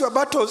fight your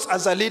battles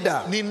as a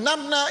leader. ni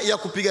namna ya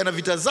kupigana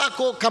vita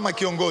zako kama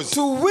kiongozi.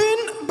 To win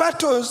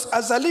battles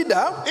as a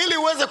leader, Ili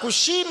uweze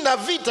kushinda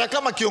vita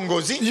kama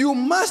kiongozi, you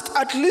must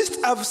at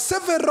least have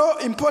several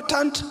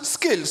important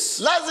skills.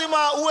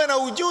 lazima uwe na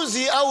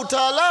ujuzi au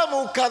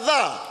utaalamu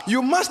kadhaa.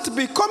 You must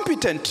be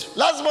competent.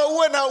 Lazima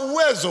uwe na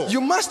uwezo.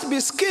 You must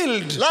be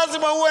skilled.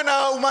 Lazima uwe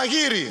na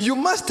umahiri. You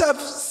must have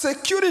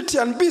security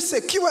and be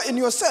secure in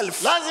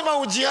yourself. Lazima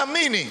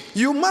ujiamini.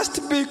 You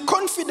must be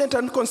confident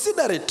and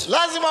considerate.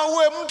 Lazima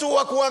uwe mtu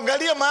wa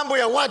kuangalia mambo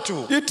ya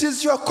watu. It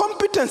is your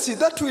competency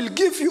that will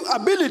give you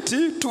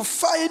ability to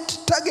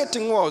fight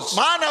targeting wars.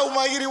 Maana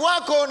umahiri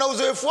wako na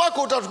uzoefu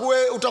wako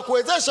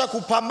utakuwezesha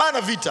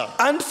kupambana vita.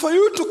 And for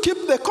you to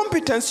keep the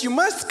competence, you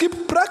must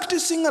keep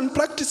practicing and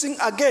practicing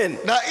again.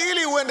 Na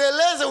ili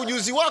uendeleze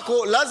ujuzi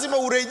wako, lazima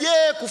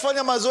urejee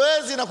kufanya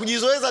mazoezi na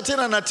kujizoeza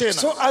tena na tena.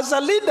 So as a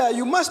leader,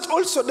 you must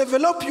also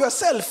develop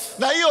yourself.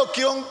 Na hiyo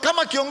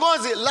kama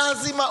kiongozi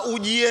lazima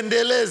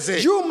ujiendeleze.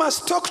 You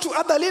must talk to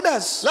other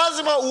leaders.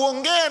 Lazima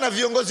uongee na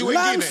viongozi Learn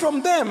wengine.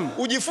 from them.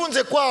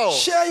 Ujifunze kwao.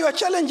 Share your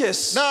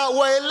challenges. Na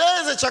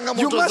waeleze You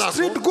changamoto must zako.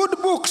 read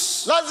good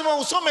books. Lazima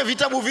usome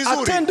vitabu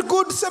vizuri. Attend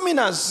good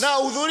seminars. Na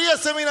uhudhurie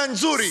semina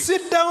nzuri.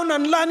 Sit down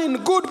and learn in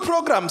good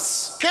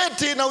programs.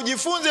 Keti na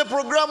ujifunze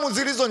programu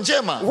zilizo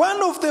njema.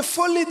 One of the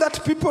folly that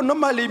people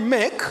normally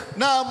make,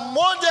 Na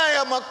moja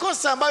ya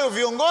makosa ambayo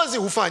viongozi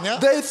hufanya,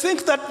 they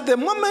think that the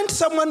moment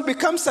someone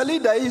becomes a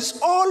leader is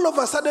all of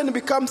a sudden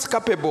becomes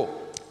capable.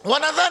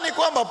 wanadhani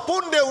kwamba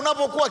punde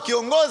unapokuwa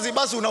kiongozi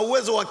basi una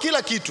uwezo wa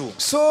kila kitu.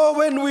 So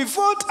when we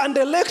vote and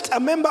elect a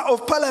member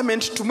of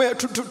parliament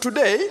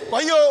today,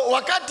 Kwa hiyo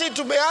wakati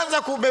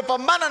tumeanza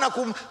kumepambana na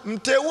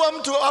kumteua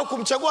mtu au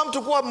kumchagua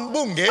mtu kuwa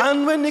mbunge,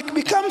 and when it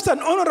becomes an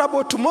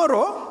honorable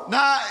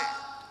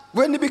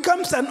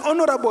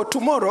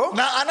tomorrow,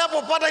 na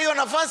anapopata hiyo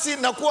nafasi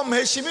na kuwa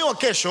mheshimiwa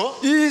kesho,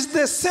 he is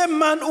the same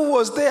man who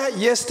was there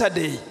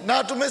yesterday.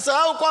 na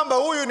tumesahau kwamba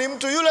huyu ni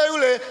mtu yule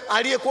yule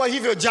aliyekuwa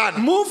hivyo jana.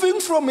 Moving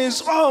from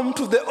his home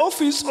to the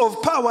office of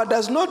power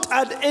does not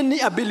add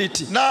any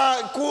ability. Na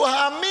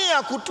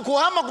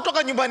kuhama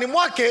kutoka nyumbani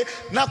mwake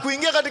na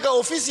kuingia katika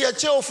ofisi ya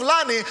cheo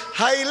fulani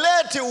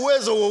haileti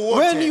uwezo wowote.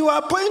 When you are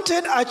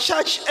appointed a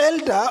church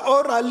elder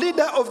or a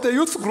leader of the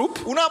youth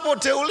group,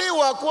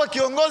 unapoteuliwa kuwa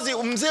kiongozi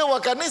mzee wa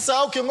kanisa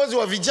au kiongozi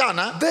wa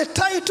vijana, the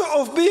title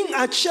of being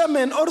a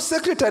chairman or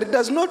secretary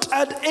does not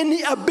add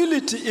any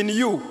ability in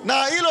you.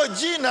 na hilo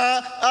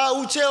jina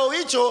ucheo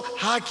hicho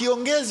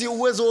hakiongezi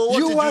uwezo wowote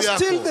juu You are yako.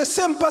 still the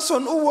same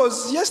person who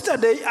was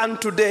yesterday and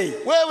today.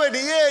 Wewe ni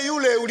yeye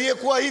yule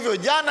uliyekuwa hivyo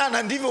jana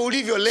na ndivyo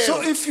ulivyo leo.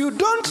 So if you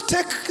don't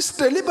take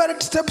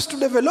deliberate steps to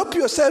develop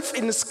yourself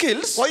in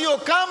skills, Kwa hiyo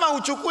kama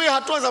uchukue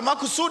hatua za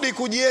makusudi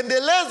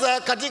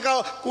kujiendeleza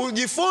katika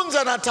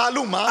kujifunza na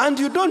taaluma, and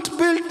you don't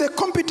build the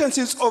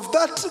competencies of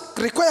that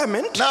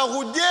requirement, na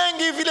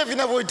hujengi vile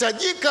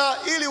vinavyohitajika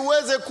ili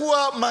uweze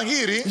kuwa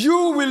mahiri,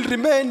 you will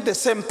remain the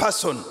same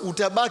person.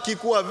 utabaki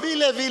kuwa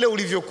vile vile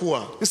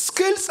ulivyokuwa.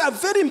 Skills are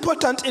very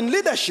important in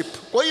leadership.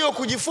 Kwa hiyo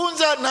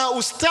kujifunza na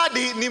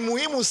ustadi ni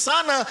muhimu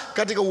sana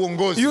katika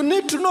uongozi. You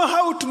need to know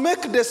how to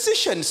make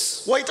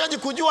decisions. Wahitaji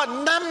kujua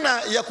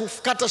namna ya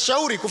kukata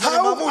shauri, kufanya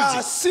How are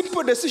maamuzi.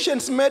 simple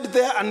decisions made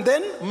there and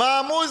then?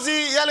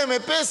 Maamuzi yale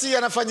mepesi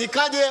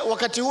yanafanyikaje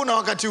wakati huu na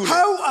wakati ule?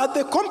 How are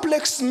the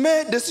complex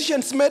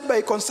decisions made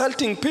by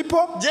consulting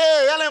people? Je,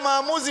 yale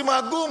maamuzi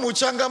magumu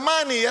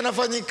changamani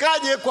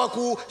yanafanyikaje kwa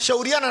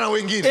kushauriana na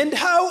wengine? And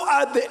how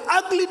are the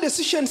ugly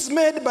decisions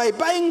made by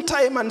buying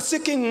time and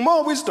seeking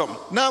more wisdom?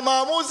 Na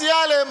maamuzi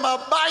yale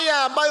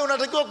mabaya ambayo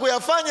unatakiwa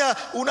kuyafanya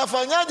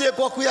unafanyaje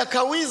kwa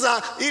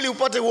kuyakawiza ili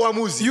upate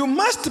uamuzi? You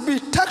must be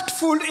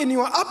tactful in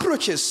your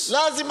approaches.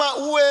 Lazima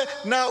uwe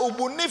na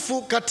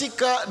ubunifu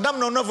katika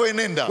namna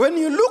unavyoenenda. When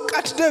you look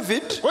at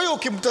David, Kwa hiyo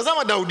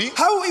ukimtazama Daudi,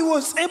 how he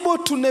was able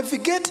to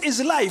navigate his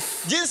life.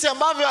 jinsi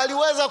ambavyo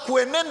aliweza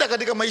kuenenda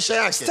katika maisha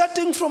yake,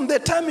 Starting from the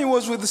time he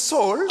was with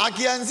Saul,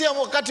 akianzia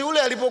wakati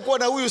ule alipokuwa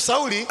na huyu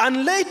Sauli,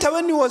 and later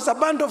when he was a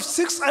band of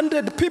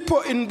 600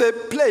 people in the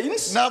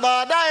plains, na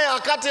baadaye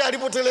wakati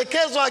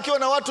alipotelekezwa akiwa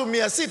na watu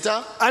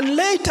 600, and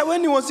later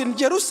when he was in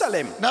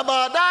Jerusalem. na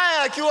baadaye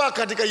akiwa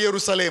katika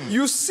Yerusalemu.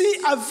 You see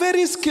a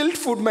very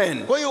skillful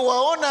man. Kwa hiyo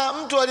waona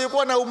mtu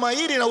aliyekuwa na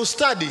umahiri na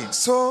ustadi.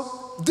 So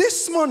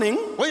this morning,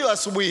 Kwa hiyo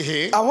asubuhi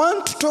hii I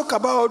want to talk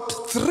about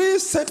 3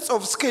 sets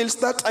of skills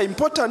that are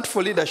important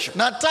for leadership.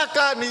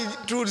 nataka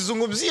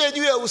tuzungumzie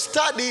juu ya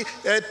ustadi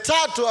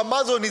 3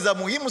 ambazo ni za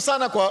muhimu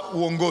sana kwa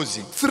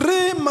uongozi.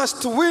 3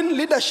 must win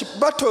leadership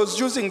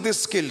battles using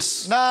these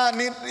skills. Na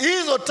ni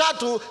hizo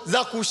 3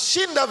 za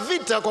kushinda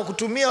vita kwa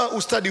kutumia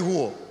ustadi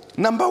huo.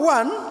 Number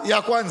 1,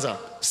 Ya kwanza,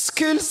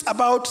 skills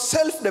about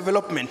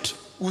self-development.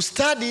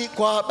 ustadi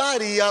kwa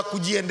habari ya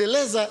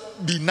kujiendeleza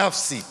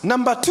binafsi.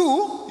 Number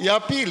 2, Ya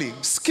pili,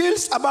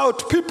 skills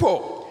about people.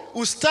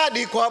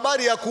 ustadi kwa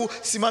habari ya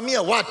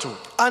kusimamia watu.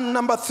 And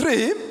number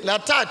 3, La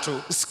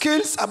tatu,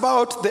 skills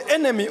about the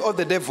enemy or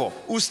the devil.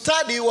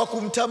 ustadi wa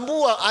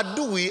kumtambua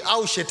adui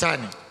au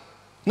shetani.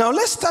 Now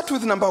let's start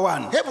with number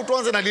 1. Hebu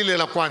tuanze na lile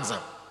la kwanza.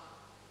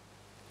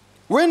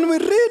 When we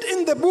read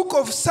in the book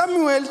of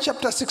Samuel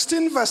chapter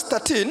 16 verse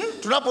 13,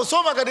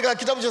 Tunaposoma katika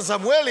kitabu cha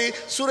Samueli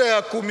sura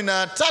ya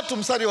 13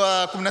 mstari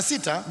wa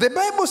 16, the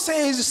Bible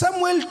says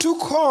Samuel took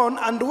horn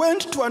and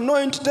went to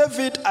anoint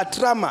David at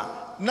Ramah.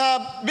 na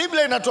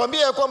Biblia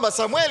inatuambia kwamba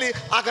Samueli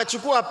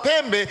akachukua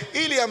pembe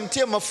ili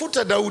amtie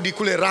mafuta Daudi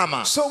kule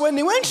Rama. So when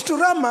he went to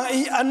Ramah,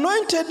 he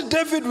anointed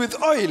David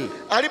with oil.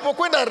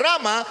 Alipokwenda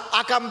Rama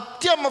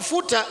akamtia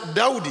mafuta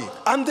Daudi.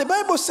 And the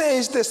Bible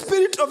says the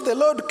Spirit of the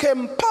Lord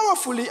came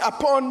powerfully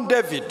upon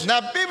David.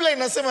 Na Biblia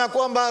inasema ya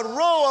kwamba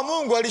Roho wa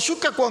Mungu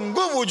alishuka kwa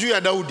nguvu juu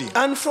ya Daudi.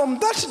 And from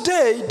that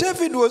day,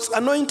 David was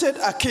anointed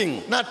a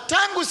king. Na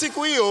tangu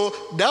siku hiyo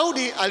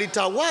Daudi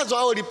alitawazwa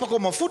au alipakwa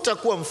mafuta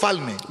kuwa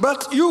mfalme.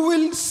 But you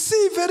will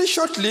see very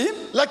shortly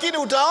Lakini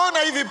utaona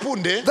hivi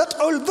punde that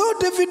although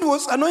David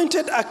was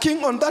anointed a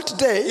king on that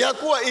day, ya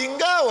kuwa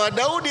ingawa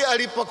Daudi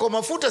alipakwa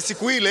mafuta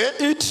siku ile,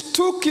 it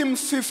took him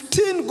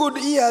 15 good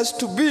years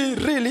to be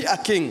really a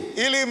king.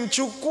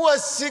 ilimchukua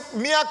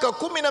miaka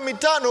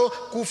 15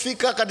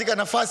 kufika katika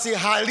nafasi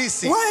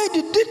halisi. Why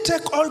did it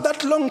take all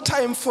that long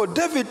time for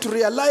David to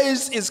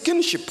realize his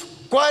kingship?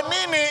 Kwa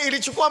nini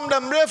ilichukua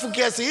muda mrefu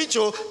kiasi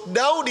hicho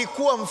Daudi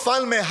kuwa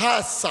mfalme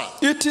hasa?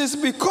 It is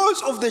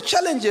because of the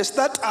challenges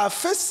that are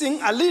facing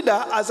a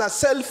leader as a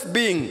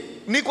self-being.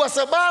 Ni kwa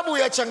sababu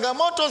ya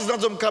changamoto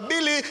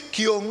zinazomkabili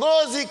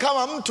kiongozi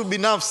kama mtu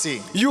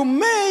binafsi. You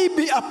may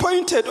be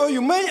appointed or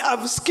you may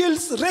have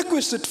skills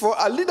requisite for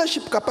a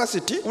leadership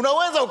capacity,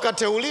 Unaweza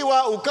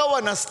ukateuliwa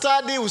ukawa na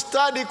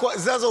ustadi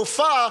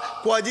zinazofaa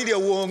kwa ajili ya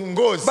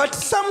uongozi. but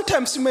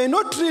sometimes you may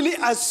not really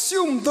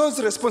assume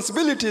those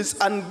responsibilities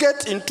and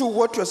get into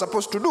what you're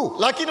supposed to do.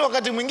 Lakini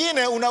wakati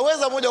mwingine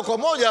unaweza moja kwa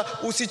moja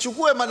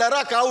usichukue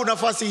madaraka au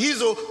nafasi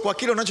hizo kwa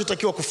kile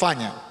unachotakiwa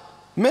kufanya.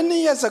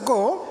 Many years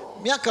ago,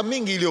 Miaka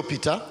mingi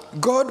iliyopita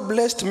God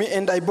blessed me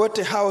and I bought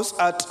a house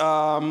at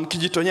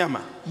Kijitonyama.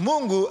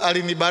 Mungu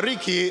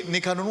alinibariki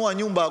nikanunua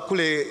nyumba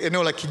kule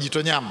eneo la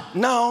Kijitonyama.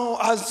 Now,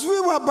 as we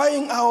were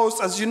buying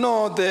house, as you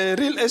know, the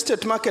real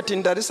estate market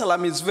in Dar es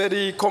Salaam is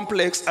very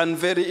complex and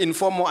very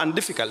informal and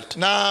difficult.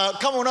 Na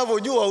kama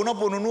unavyojua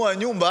unaponunua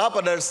nyumba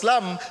hapa Dar es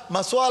Salaam,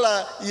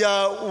 masuala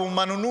ya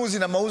manunuzi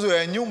na mauzo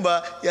ya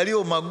nyumba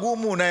yaliyo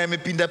magumu na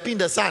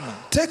yamepinda sana.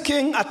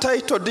 Taking a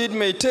title deed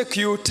may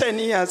take you 10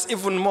 years,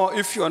 even more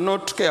if you are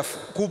not careful.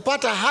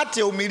 Kupata hati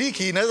ya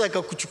umiliki inaweza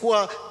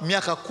ikakuchukua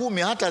miaka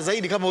 10 hata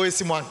zaidi kama wewe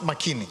si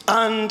makini.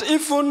 And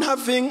even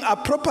having a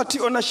property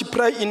ownership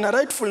right in a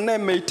rightful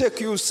name may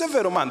take you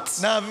several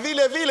months. Na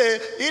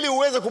vile ili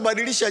uweze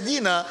kubadilisha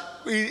jina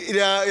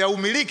ya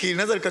umiliki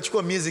inaweza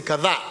likachukua miezi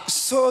kadhaa.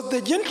 So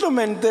the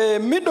gentleman, the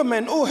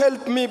middleman who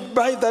helped me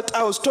buy that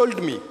house told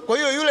me, Kwa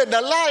hiyo yule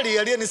dalali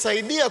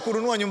aliyenisaidia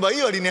kununua nyumba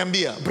hiyo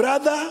aliniambia,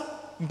 brother,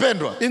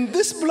 mpendwa, in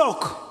this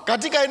block,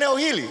 katika eneo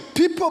hili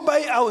people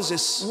buy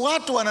houses,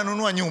 watu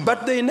wananunua nyumba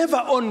but they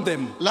never own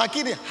them.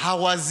 lakini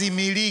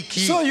hawazimiliki.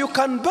 So you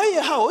can buy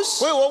a house,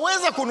 Kwa hiyo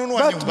waweza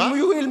kununua but nyumba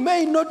you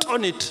may not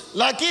own it.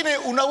 lakini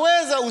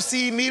unaweza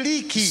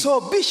usiimiliki. So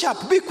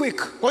bishop, be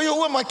quick. Kwa hiyo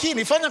uwe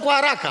makini, fanya kwa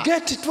haraka.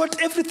 Get it,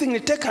 what everything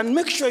it take, and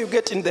make sure you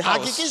get in the house.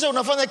 Hakikisha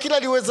unafanya kila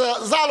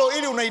liwezalo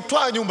ili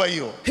unaitwaa nyumba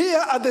hiyo. Here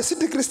at the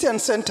City Christian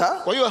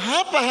Center, Kwa hiyo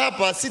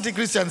hapa City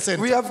Christian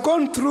Center we have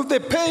gone through the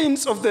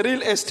pains of the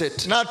real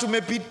estate. na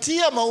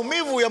tumepitia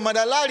maumivu ya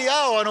madalali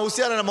hao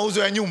wanaohusiana na mauzo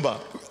ya nyumba.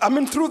 I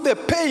mean, through the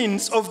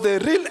pains of the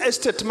real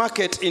estate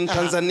market in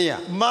Tanzania.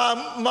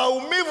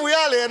 Maumivu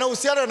yale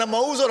yanahusiana na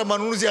mauzo na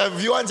manunuzi ya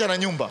viwanja na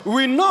nyumba.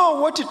 We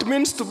know what it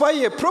means to buy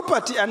a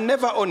property and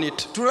never own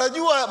it.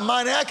 Tunajua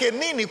maana yake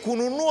nini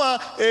kununua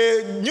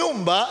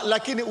nyumba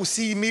lakini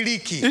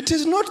usiimiliki. It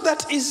is not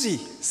that easy.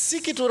 si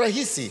kitu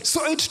rahisi.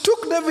 So it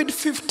took David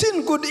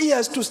 15 good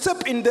years to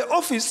step in the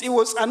office he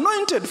was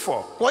anointed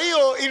for. Kwa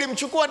hiyo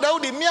ilimchukua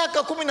Daudi miaka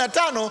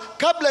 15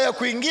 kabla ya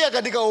kuingia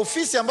katika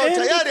ofisi ambayo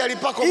tayari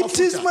alipakwa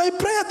mafuta. It is my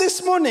prayer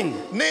this morning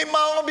Ni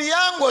maombi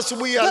yangu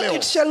asubuhi ya that leo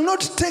it shall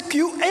not take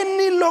you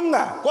any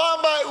longer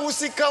kwamba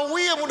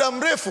usikawie muda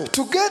mrefu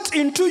to get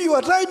into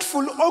your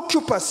rightful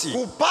occupancy.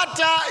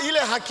 kupata ile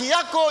haki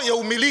yako ya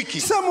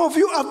umiliki. Some of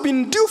you have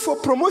been due for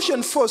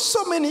promotion for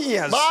so many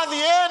years, Baadhi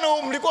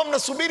yenu mlikuwa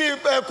mnasubiri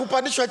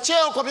kupandishwa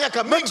cheo kwa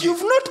miaka but mingi,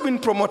 you've not been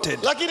promoted.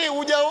 lakini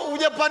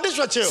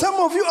hujapandishwa cheo. Some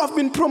of you have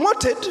been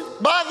promoted,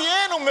 Baadhi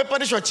yenu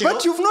mmepandishwa cheo,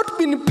 but you've not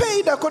been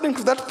paid according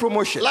to that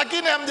promotion.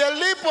 lakini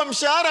hamjalipwa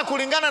mshahara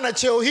kulingana na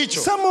cheo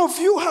hicho. Some of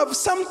you have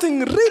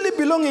something really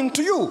belonging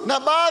to you, Na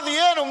baadhi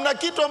yenu mna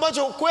kitu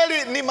ambacho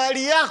kweli ni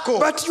mali yako,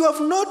 but you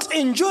have not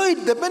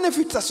enjoyed the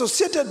benefits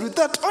associated with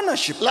that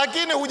ownership.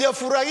 lakini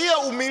hujafurahia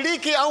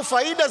umiliki au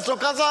faida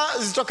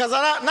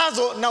zitokaza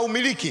nazo na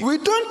umiliki. We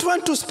don't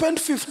want to spend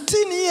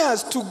 15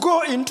 years to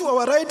go into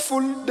our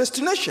rightful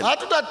destination.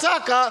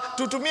 Hatutataka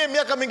tutumie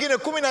miaka mingine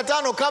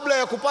 15 kabla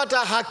ya kupata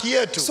haki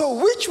yetu. So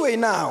which way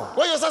now?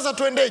 Kwa hiyo sasa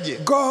tuendeje?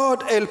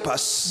 God help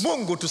us.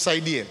 Mungu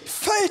tusaidie.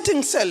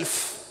 Fighting self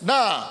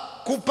Na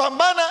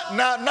kupambana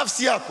na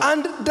nafsi yako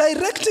and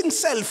directing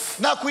self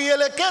na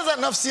kuielekeza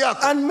nafsi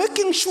yako and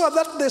making sure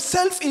that the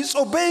self is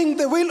obeying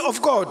the will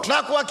of God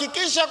na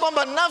kuhakikisha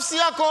kwamba nafsi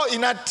yako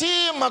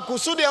inatii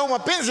makusudi au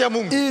mapenzi ya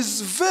Mungu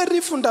is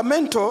very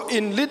fundamental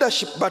in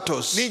leadership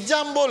battles. ni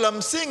jambo la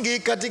msingi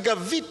katika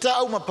vita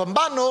au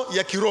mapambano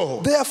ya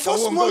kiroho. There are four ya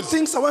small uongozi.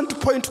 things I want to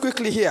point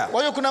quickly here. Kwa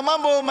hiyo kuna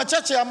mambo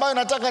machache ambayo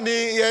nataka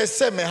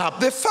niseme hapa.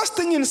 The first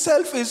thing in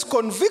self is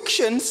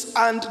convictions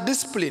and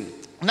discipline.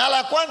 Na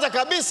la kwanza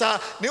kabisa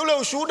ni ule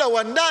ushuhuda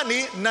wa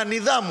ndani na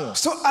nidhamu.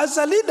 So as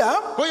a leader,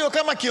 Kwa hiyo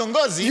kama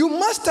kiongozi you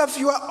must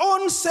have your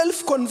own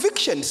self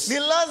convictions. ni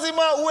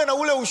lazima uwe na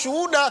ule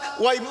ushuhuda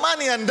wa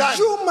imani ya ndani.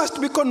 You must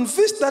be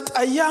convinced that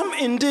I am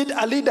indeed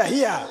a leader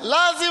here.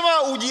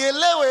 Lazima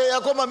ujielewe ya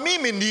kwamba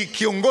mimi ni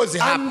kiongozi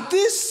hapa. And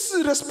this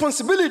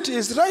responsibility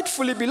is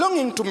rightfully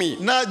belonging to me.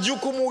 Na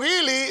jukumu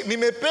hili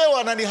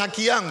nimepewa na ni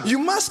haki yangu. You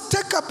must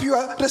take up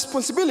your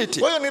responsibility.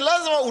 Kwa hiyo ni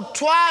lazima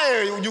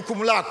utwae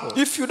jukumu lako.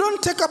 If you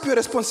don't take up your Na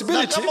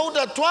responsibility, kama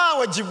utatwaa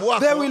wajibu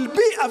there wako, will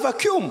be a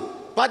vacuum.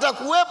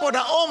 patakuwepo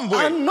na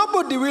ombwe. And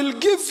nobody will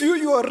give you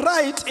your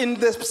right in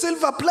the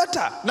silver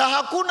platter. Na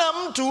hakuna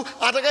mtu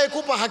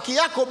atakayekupa haki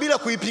yako bila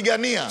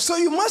kuipigania. So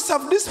you must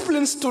have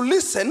disciplines to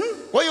listen,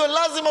 Kwa hiyo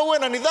lazima uwe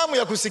na nidhamu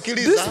ya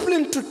kusikiliza,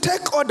 discipline to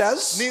take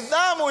orders,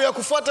 nidhamu ya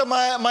kufuata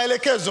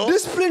maelekezo,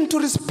 discipline to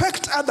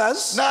respect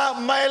others, na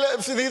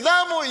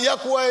nidhamu ya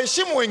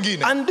kuwaheshimu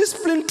wengine, and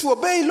discipline to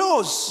obey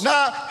laws.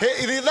 na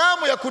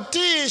nidhamu ya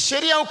kutii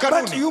sheria au But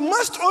kanuni. you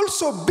must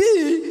also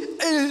be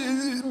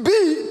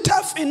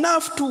tough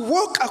enough to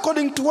walk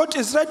according to what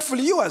is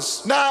rightfully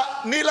yours. Na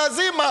ni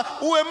lazima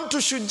uwe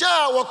mtu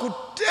shujaa wa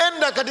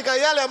kutenda katika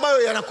yale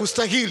ambayo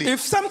yanakustahili.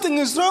 If something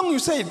is wrong, you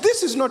say,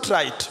 this is not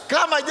right.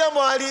 Kama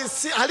jambo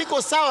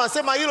haliko sawa,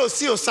 sema hilo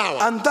sio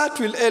sawa. And that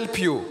will help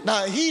you.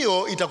 Na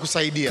hiyo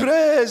itakusaidia.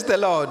 Praise the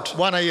Lord.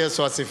 Bwana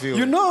Yesu asifiwe.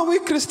 You know, we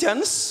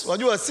Christians,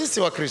 Wajua sisi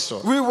wa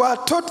Kristo we were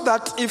taught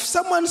that if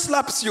someone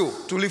slaps you,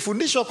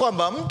 tulifundishwa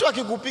kwamba mtu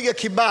akikupiga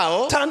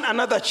kibao, turn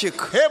another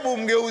cheek. hebu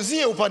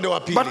mgeuzie upande wa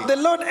pili. But the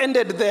Lord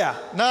ended there.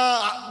 Na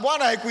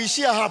Bwana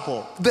haikuishia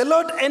hapo. The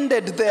Lord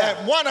ended there.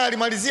 Bwana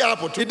alimalizia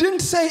hapo tu. He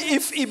didn't say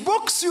if he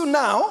boxes you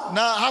now,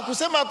 Na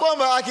hakusema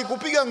kwamba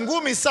akikupiga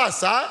ngumi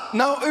sasa,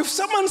 now if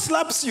someone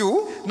slaps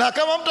you, na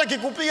kama mtu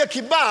akikupiga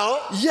kibao,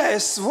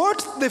 yes,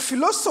 what the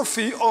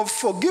philosophy of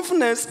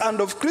forgiveness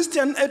and of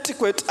Christian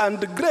etiquette and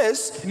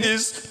grace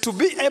is to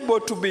be able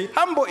to be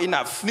humble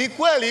enough. ni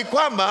kweli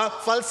kwamba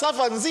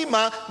falsafa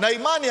nzima na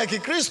imani ya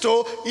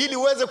Kikristo ili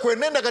uweze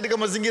kuenenda katika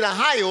mazingira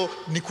hayo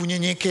ni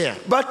kunyenyekea.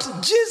 But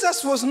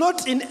Jesus was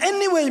not in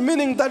any way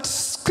meaning that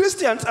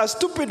Christians are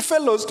stupid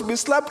fellows to be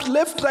slapped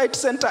left, right,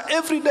 center,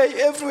 every day,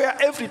 everywhere,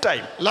 every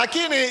time.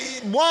 Lakini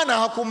Bwana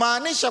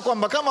hakumaanisha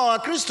kwamba kama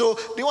Wakristo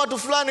ni watu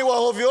fulani wa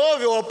ovyo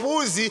ovyo,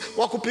 wapuuzi,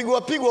 wa kupigwa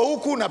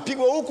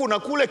huku na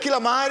kule, kila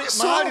mahali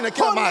na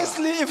kila mahali.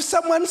 Honestly, if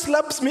someone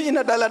slaps me in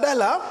a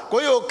daladala,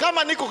 Kwa hiyo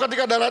kama niko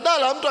katika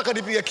daladala mtu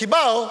akanipiga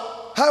kibao,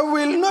 I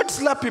will not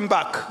slap him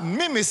back,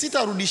 mimi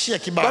sitarudishia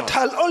kibao, but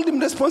I'll hold him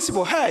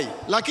responsible. Hi,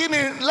 lakini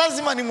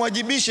lazima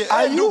nimwajibishe.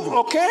 are you Ndugu,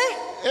 okay?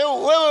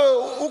 wewe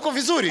uko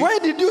vizuri? Why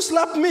did you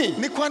slap me?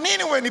 Ni kwa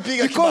nini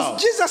umenipiga Because kibao?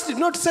 Jesus did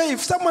not say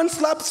if someone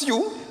slaps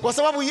you, Kwa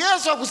sababu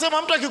Yesu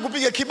hakusema mtu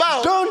akikupiga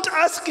kibao don't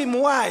ask him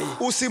why.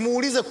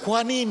 usimuulize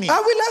kwa nini. I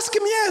will ask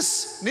him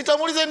yes.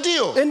 Nitamuuliza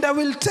ndio. And I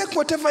will take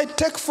whatever it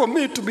takes for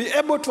me to be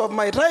able to have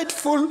my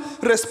rightful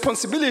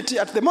responsibility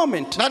at the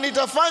moment. Na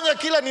nitafanya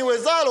kila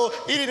niwezalo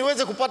ili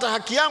niweze kupata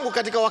haki yangu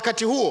katika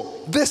wakati huo.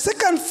 The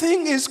second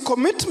thing is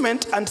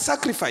commitment and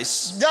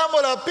sacrifice.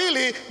 Jambo la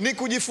pili ni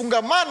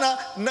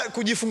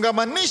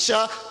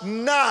kujifungamanisha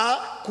na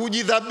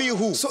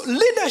kujidhabihu. So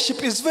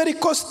leadership is very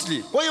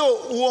costly. Kwa hiyo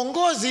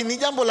uongozi ni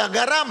jambo la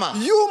gharama.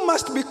 You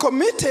must be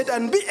committed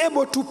and be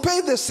able to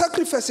pay the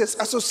sacrifices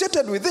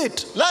associated with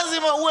it.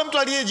 Lazima uwe mtu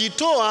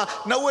aliyejitoa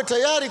na uwe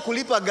tayari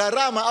kulipa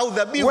gharama au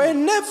dhabihu.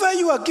 Whenever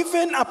you are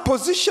given a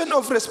position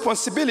of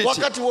responsibility,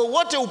 Wakati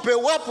wowote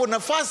upewapo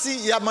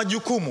nafasi ya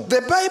majukumu,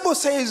 the Bible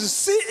says,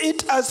 see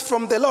it as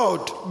from the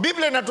Lord.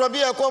 Biblia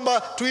inatuambia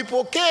kwamba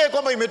tuipokee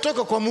kwamba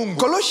imetoka kwa Mungu.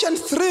 Colossians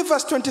 3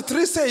 verse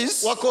 23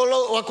 says,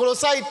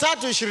 Wakolosai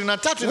 3:23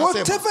 inasema,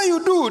 whatever you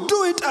do,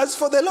 do it as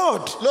for the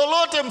Lord,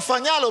 lolote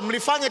mfanyalo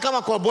mlifanye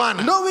kama kwa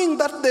Bwana, knowing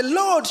that the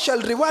Lord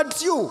shall reward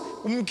you.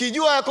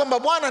 mkijua ya kwamba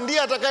Bwana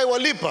ndiye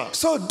atakayewalipa.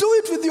 So do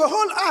it with your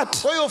whole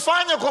heart. Kwa hiyo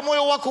fanya kwa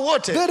moyo wako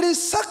wote. There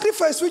is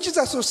sacrifice which is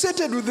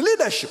associated with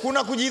leadership.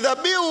 Kuna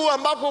kujidhabihu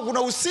ambapo kuna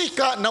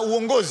husika na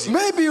uongozi.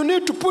 Maybe you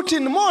need to put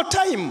in more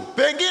time.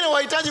 Pengine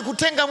wahitaji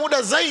kutenga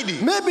muda zaidi.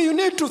 Maybe you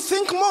need to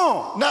think more.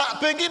 Na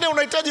pengine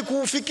unahitaji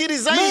kufikiri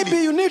zaidi.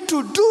 Maybe you need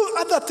to do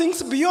other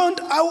things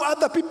beyond how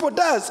other people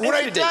does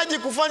every day. Unahitaji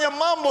kufanya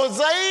mambo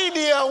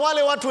zaidi ya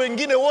wale watu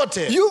wengine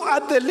wote. You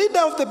are the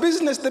leader of the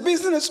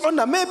business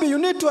owner. Maybe you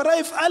need to arrive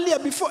earlier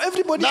before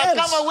everybody Na else.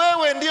 kama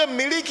wewe ndiye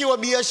mmiliki wa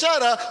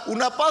biashara,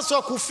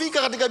 unapaswa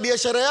kufika katika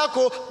biashara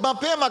yako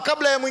mapema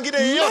kabla ya mwingine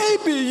yeyote.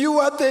 Maybe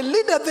you are the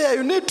leader there.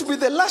 You need to be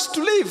the last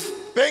to leave.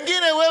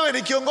 Pengine wewe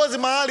ni kiongozi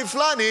mahali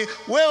fulani,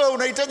 wewe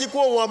unahitaji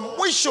kuwa wa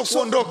mwisho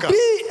kuondoka.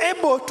 Be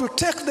able to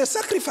take the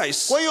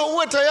sacrifice. Kwa hiyo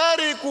uwe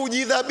tayari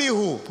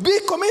kujidhabihu. Be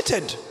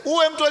committed.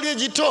 Uwe mtu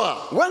aliyejitoa.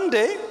 One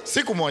day,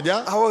 Siku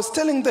moja, I was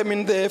telling them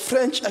in the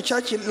French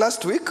church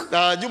last week,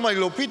 juma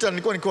lililopita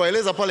nilikuwa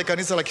nikiwaeleza pale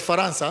kanisa la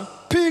Kifaransa,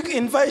 pig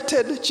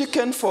invited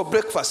chicken for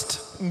breakfast.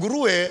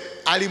 nguruwe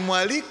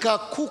alimwalika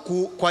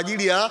kuku kwa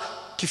ajili ya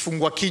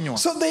kifungua kinywa.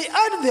 So they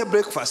had their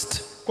breakfast.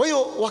 Kwa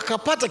hiyo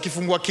wakapata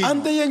kifungua kinywa.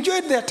 And they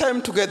enjoyed their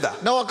time together.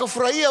 Na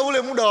wakafurahia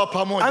ule muda wa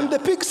pamoja. And the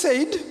pig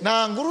said,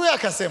 Na nguruwe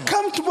akasema,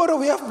 come tomorrow,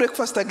 we have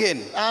breakfast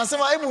again.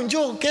 anasema hebu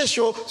njoo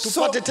kesho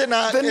tupate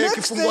tena the next day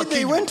kifungua they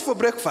kinywa. went for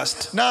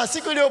breakfast. Na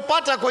siku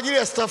iliyopata kwa ajili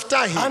ya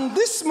staftahi. And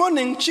this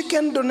morning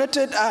chicken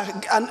donated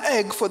an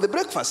egg for the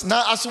breakfast.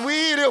 Na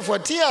asubuhi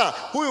iliyofuatia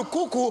huyu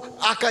kuku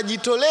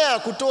akajitolea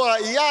kutoa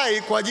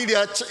yai kwa ajili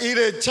ya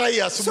ile chai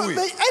ya So asubuhi.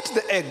 they ate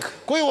the egg.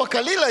 Kwa hiyo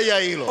wakalila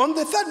yai hilo. On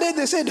the third day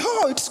they said,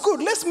 oh, it's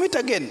good, let's meet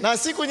again. Na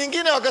siku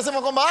nyingine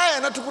wakasema kwamba haya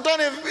na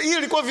tukutane, hii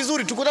ilikuwa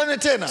vizuri, tukutane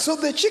tena. So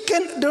the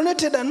chicken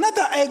donated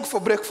another egg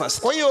for breakfast.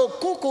 Kwa hiyo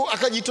kuku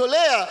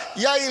akajitolea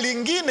yai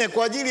lingine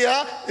kwa ajili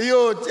ya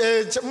hiyo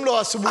mlo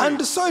wa asubuhi.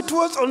 And so it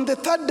was on the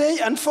third day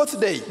and fourth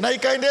day. Na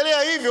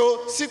ikaendelea hivyo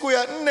siku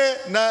ya 4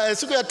 na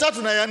siku ya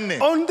 3 na ya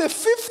 4. On the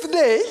fifth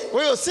day,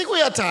 Kwa hiyo siku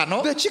ya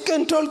 5 the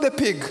chicken told the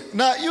pig,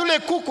 na yule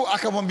kuku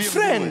akamwambia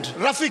friend,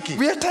 rafiki,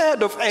 we are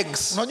tired of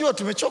eggs. unajua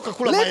tumechoka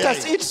kula Let us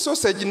mayai. eat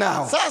sausage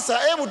now. Sasa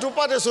hebu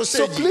tupate So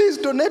sausage.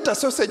 please donate a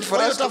sausage for Kwa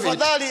hiyo us to eat.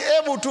 tafadhali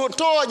hebu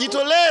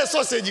jitolee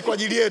sausage kwa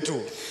ajili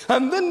yetu.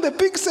 And then the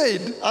pig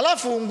said,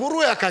 Alafu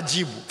nguruwe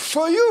akajibu,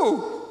 for you,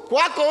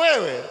 kwako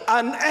wewe,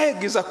 an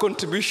egg is a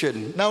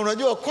contribution. na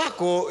unajua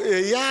kwako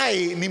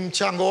yai ni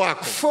mchango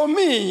wako. For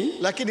me,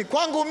 Lakini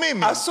kwangu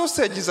mimi, a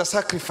sausage is a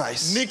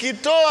sacrifice.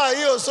 nikitoa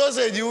hiyo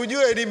sausage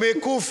ujue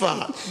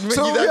nimekufa,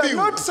 So we are nimejidhabihu.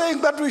 not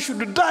saying that we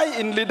should die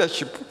in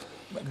leadership.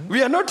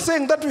 We are not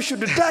saying that we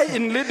should die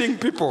in leading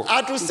people.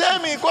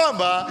 Hatusemi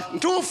kwamba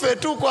tufe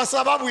tu kwa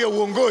sababu ya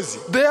uongozi.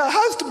 There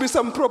has to be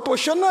some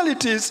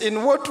proportionalities in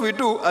what we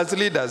do as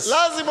leaders.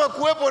 Lazima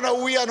kuwepo na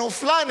uwiano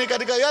fulani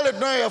katika yale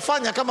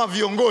tunayoyafanya kama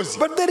viongozi.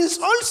 But there is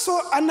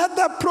also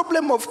another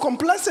problem of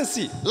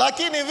complacency.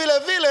 Lakini vile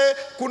vile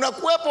kuna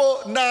kuwepo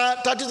na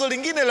tatizo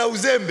lingine la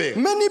uzembe.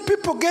 Many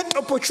people get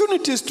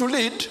opportunities to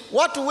lead,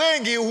 Watu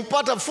wengi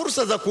hupata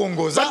fursa za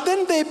kuongoza, but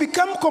then they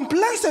become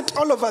complacent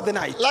all over the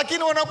night.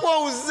 lakini wanakuwa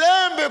uzembe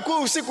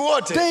usiku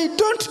wote. They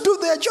don't do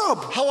their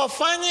job.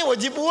 Hawafanyi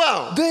wajibu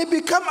wao. They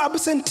become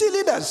absentee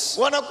leaders.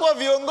 Wanakuwa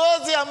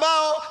viongozi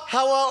ambao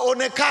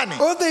hawaonekani.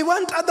 Or they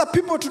want other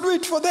people to do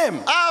it for them.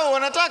 Au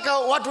wanataka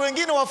watu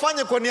wengine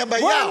wafanye kwa niaba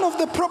One yao. of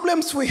the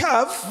problems we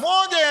have,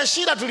 Moja ya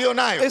shida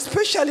tulionayo,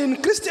 especially in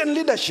Christian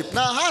leadership,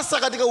 na hasa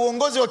katika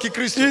uongozi wa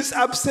Kikristo, is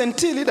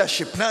absentee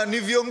leadership. na ni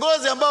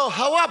viongozi ambao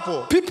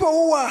hawapo, People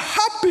who are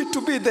happy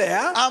to be there,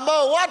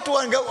 ambao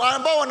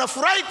ambao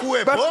wanafurahi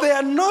kuwepo, but they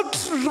are not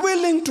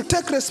willing to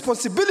take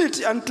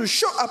responsibility and to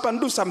show up and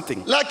do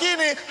something.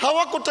 lakini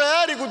hawako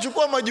tayari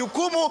kuchukua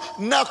majukumu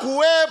na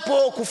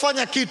kuwepo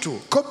kufanya kitu.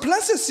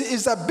 Complacency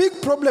is a big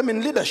problem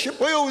in leadership,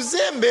 Kwa hiyo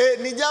uzembe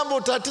ni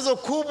tatizo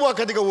kubwa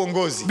katika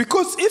uongozi,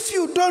 because if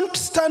you don't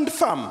stand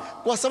firm,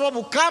 kwa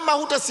sababu kama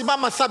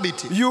hutasimama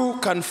thabiti you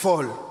can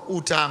fall.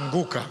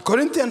 utaanguka.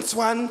 Corinthians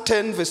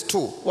 1:10 verse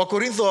 2.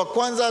 Wakorintho wa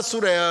kwanza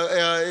sura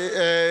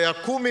ya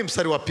 10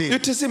 mstari wa 2.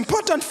 It is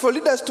important for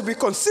leaders to be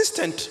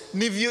consistent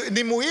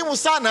Ni muhimu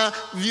sana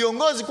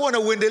viongozi kuwa na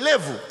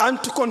uendelevu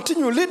and to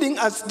continue leading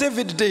as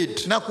David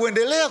did. na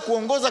kuendelea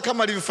kuongoza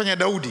kama alivyofanya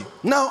Daudi.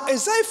 Now,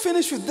 as I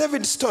finish with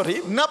David's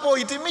story,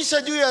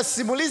 Napohitimisha juu ya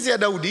simulizi ya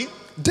Daudi,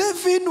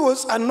 David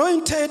was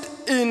anointed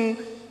in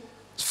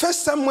 1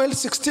 Samuel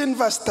 16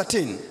 verse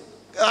 13.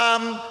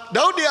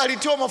 Daudi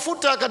alitiwa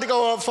mafuta katika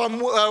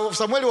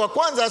Samueli wa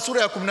kwanza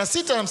sura ya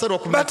 16 na mstari wa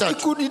But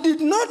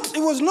 13.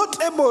 he was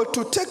not able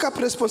to take up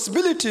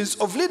responsibilities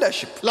of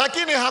leadership.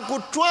 Lakini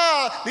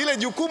hakutwaa lile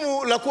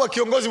jukumu la kuwa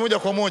kiongozi moja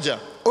kwa moja.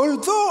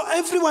 Although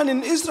everyone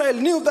in Israel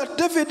knew that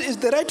David is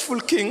the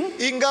rightful king,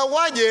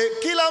 Ingawaje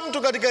kila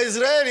mtu katika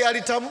Israeli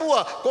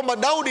alitambua kwamba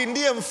Daudi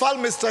ndiye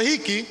mfalme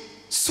stahiki,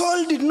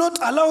 Saul did not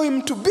allow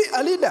him to be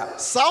a leader.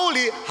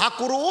 Sauli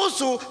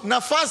hakuruhusu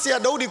nafasi ya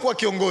Daudi kuwa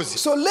kiongozi.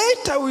 So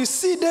later we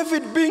see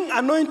David being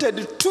anointed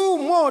 2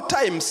 more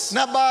times.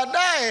 Na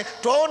baadaye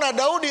tunaona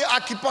Daudi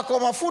akipakwa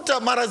mafuta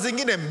mara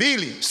zingine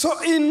 2. So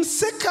in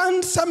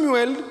 2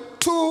 Samuel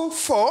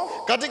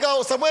 2:4, Katika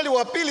Samueli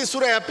wa pili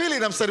sura ya 2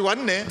 na mstari wa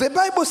 4, the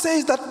Bible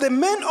says that the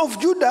men of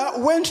Judah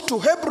went to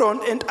Hebron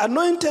and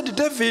anointed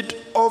David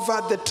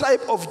over the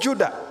tribe of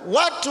Judah.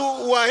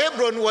 watu wa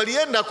Hebron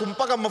walienda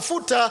kumpaka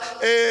mafuta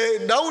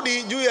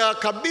Daudi juu ya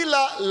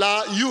kabila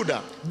la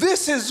Yuda.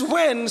 This is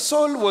when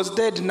Saul was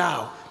dead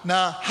now.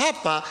 Na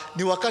hapa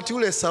ni wakati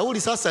ule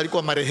Sauli sasa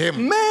alikuwa marehemu.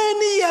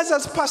 Many years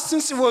has passed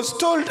since he was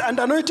told and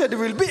anointed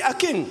will be a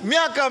king.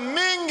 Miaka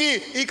mingi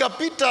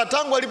ikapita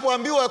tangu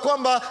alipoambiwa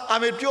kwamba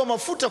ametiwa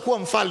mafuta kuwa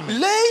mfalme.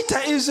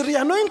 Later is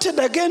reanointed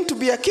again to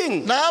be a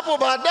king. Na hapo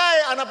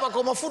baadaye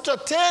anapakwa mafuta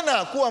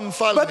tena kuwa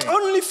mfalme. But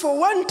only for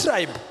one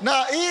tribe.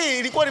 Na hii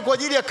ilikuwa ni kwa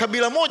ajili ya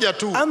kabila moja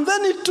tu. And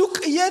then it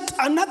took yet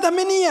another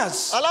many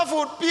years.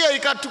 Alafu pia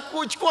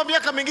ikachukua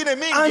miaka mingine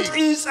mingi. And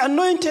is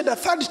anointed a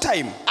third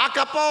time.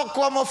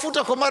 Akapakwa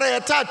mafuta kwa mara ya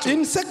 3.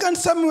 In 2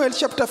 Samuel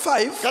chapter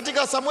 5,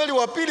 Katika Samueli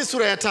wa pili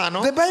sura ya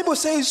 5, the Bible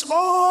says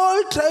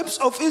all tribes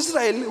of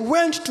Israel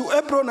went to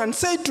Hebron and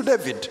said to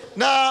David,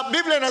 na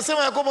Biblia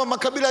inasema ya kwamba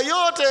makabila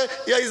yote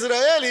ya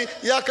Israeli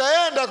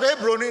yakaenda kwa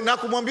Hebroni na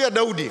kumwambia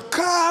Daudi,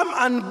 come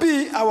and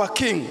be our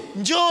king.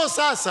 njoo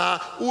sasa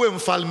uwe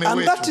mfalme And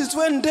wetu. that is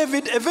when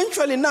David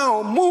eventually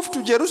now moved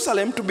to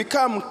Jerusalem to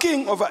become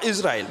king over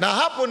Israel. Na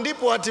hapo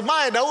ndipo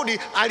hatimaye Daudi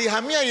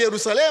alihamia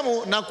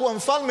Yerusalemu na kuwa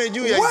mfalme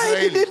juu ya Why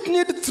Israeli. did it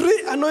need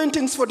 3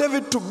 anointings for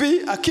David to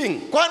be a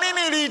king? Kwa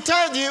nini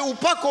ilihitaji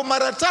upako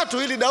mara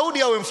 3 ili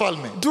Daudi awe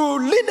mfalme? Do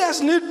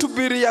leaders need to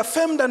be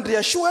reaffirmed and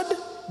reassured?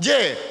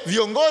 Je,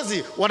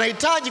 viongozi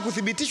wanahitaji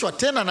kuthibitishwa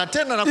tena na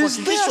tena na Is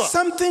there kuhakikishwa?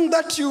 something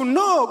that you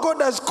know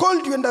God has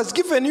called you and has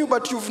given you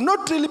but you've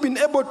not really been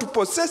able to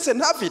possess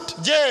and have it?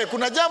 Je,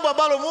 kuna jambo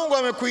ambalo Mungu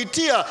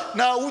amekuitia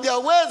na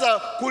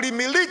hujaweza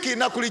kulimiliki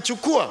na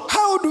kulichukua?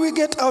 How do we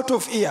get out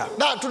of here?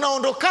 Na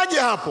tunaondokaje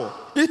hapo?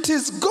 It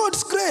is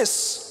God's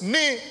grace.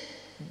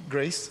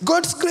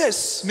 God's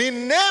grace. Ni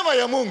neema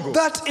ya Mungu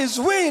That His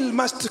will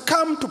must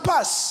come to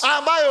pass.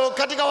 ambayo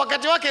katika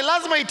wakati wake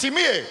lazima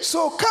itimie.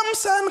 So come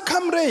sun,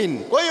 come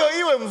rain. Kwa hiyo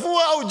iwe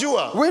mvua au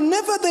jua,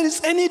 Whenever there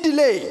is any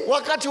delay,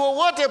 wakati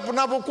wowote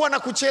kunapokuwa na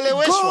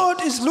kucheleweshwa,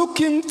 God is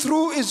looking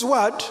through His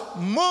word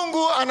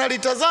Mungu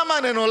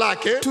analitazama neno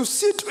lake to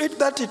see to it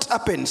that it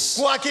happens.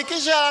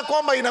 kuhakikisha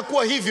kwamba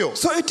inakuwa hivyo.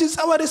 So it is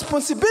our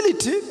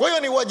responsibility Kwa hiyo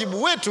ni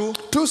wajibu wetu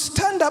to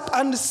stand up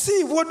and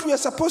see what we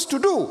are supposed to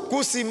do.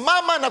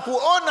 kusimama na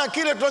kuona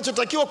kile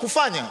tunachotakiwa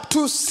kufanya,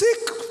 To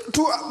seek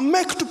to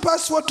make to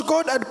pass what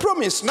God had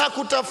promised, na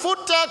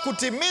kutafuta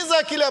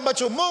kutimiza kile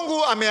ambacho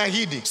Mungu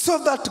ameahidi, so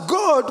that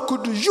God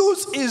could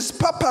use His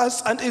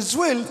purpose and His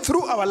will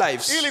through our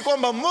lives. ili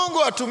kwamba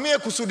Mungu atumie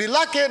kusudi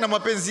lake na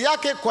mapenzi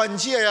yake kwa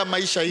njia ya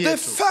maisha The yetu.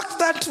 fact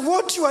that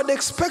what you had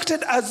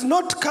expected has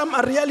not come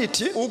a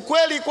reality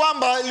Ukweli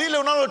kwamba lile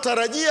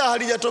unalotarajia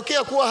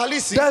halijatokea kuwa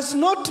halisi does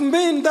not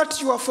mean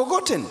that you are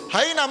forgotten.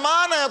 haina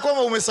maana ya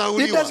kwamba It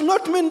umesahauliwa, does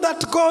not mean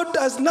that God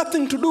has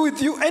nothing to do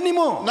with you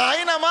anymore. na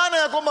haina maana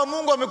ya kwamba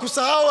Mungu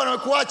amekusahau na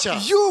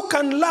amekuacha. You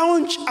can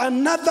launch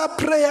another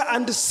prayer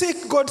and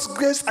seek God's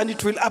grace and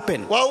it will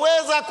happen.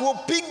 Waweza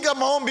kupiga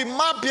maombi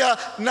mapya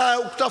na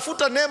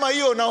kutafuta neema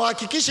hiyo na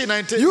uhakikishe You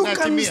can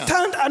inatimia.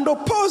 stand and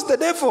oppose the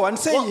devil and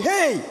say,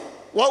 hey,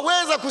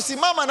 Waweza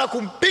kusimama na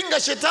kumpinga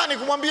shetani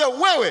kumwambia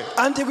wewe,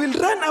 and he will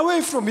run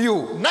away from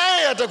you.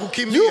 naye You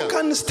atakukimbia.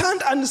 can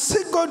stand and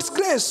seek God's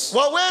grace,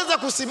 Waweza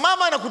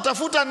kusimama na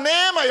kutafuta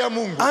neema ya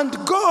Mungu, and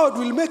God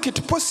will make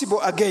it possible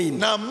again.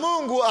 na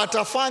Mungu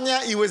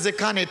atafanya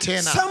iwezekane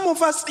tena. Some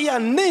of us here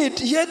need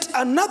yet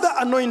another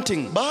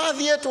anointing,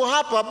 Baadhi yetu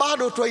hapa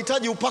bado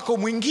tunahitaji upako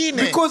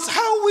mwingine, because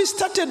how we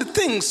started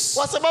things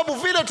kwa sababu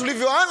vile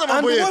tulivyoanza and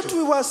mambo what yetu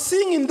we were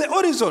seeing in the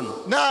horizon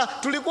na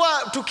tulikuwa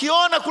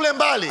tukiona kule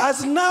mbali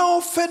has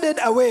now faded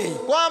away,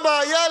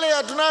 kwamba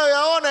yale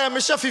tunayoyaona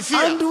yameshafifia,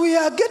 and we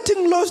are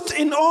getting lost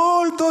in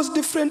all those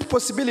different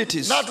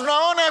possibilities. na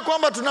tunaona ya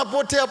kwamba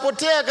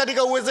tunapotea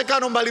katika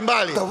uwezekano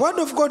mbalimbali. The word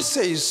of God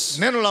says,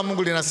 Neno la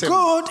Mungu linasema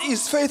God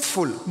is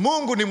faithful,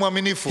 Mungu ni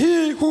mwaminifu,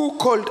 He who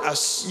called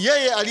us,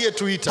 yeye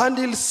aliyetuita and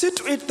He'll see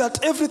to it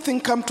that everything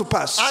come to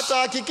pass.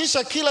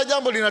 atahakikisha kila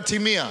jambo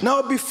linatimia.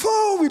 Now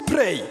before we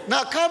pray,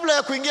 Na kabla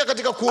ya kuingia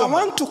katika I kuomba,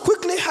 want to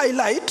quickly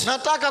highlight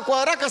nataka kwa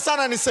haraka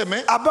sana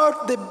niseme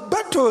about the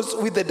battles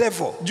with the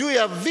devil. juu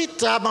ya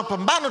vita,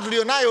 mapambano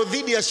tulionayo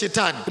dhidi ya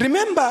shetani.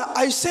 Remember,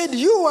 I said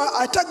you are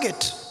a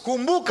target.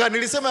 Kumbuka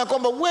nilisema ya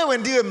kwamba wewe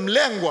ndiye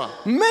mlengwa.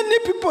 Many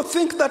people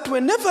think that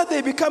whenever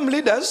they become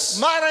leaders,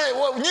 Mara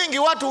nyingi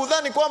watu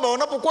hudhani kwamba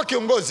wanapokuwa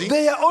kiongozi,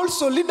 they are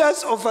also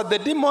leaders over the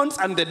demons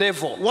and the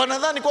devil.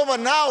 wanadhani kwamba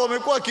nao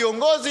wamekuwa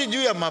kiongozi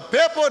juu ya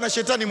mapepo na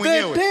shetani The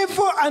mwenyewe.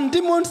 devil and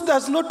demons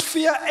does not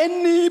fear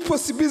any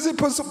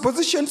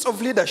positions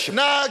of leadership.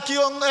 Na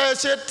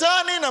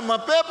shetani na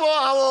mapepo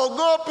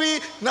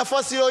hawaogopi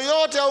nafasi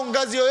yoyote au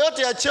ngazi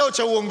yoyote ya cheo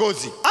cha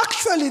uongozi.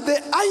 Actually,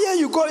 the higher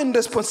you go in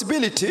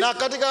responsibility, Na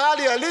katika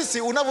hali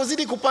halisi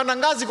unavyozidi kupanda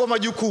ngazi kwa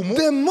majukumu,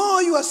 the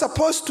more you are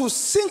supposed to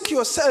sink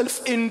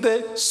yourself in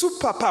the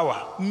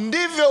superpower.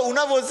 ndivyo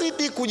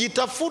unavyozidi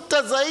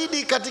kujitafuta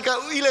zaidi katika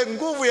ile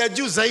nguvu ya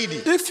juu zaidi.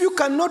 If you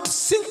cannot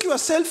sink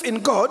yourself in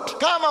God,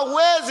 Kama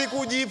huwezi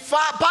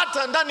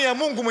kujipata ndani ya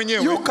Mungu you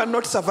mwenyewe,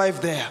 cannot survive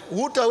there.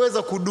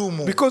 hutaweza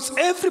kudumu, Because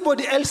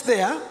everybody else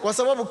there, kwa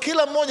sababu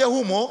kila mmoja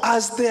humo,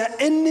 as there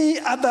any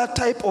other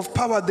type of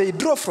power they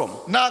draw from.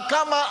 na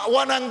kama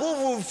wana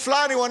nguvu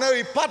fulani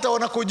wanayoipata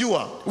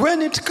wanakojua.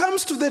 When it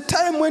comes to the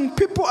time when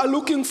people are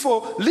looking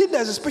for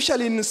leaders,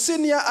 especially in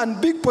senior and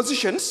big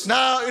positions,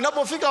 Na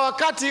inapofika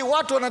wakati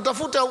watu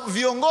wanatafuta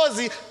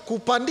viongozi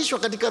kupandishwa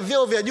katika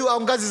vyeo vya juu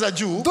au ngazi za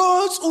juu,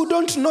 those who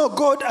don't know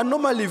God are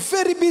normally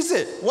very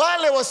busy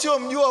wale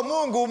wasiomjua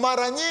Mungu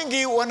mara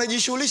nyingi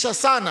wanajishughulisha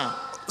sana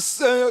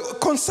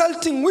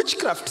consulting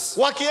witchcrafts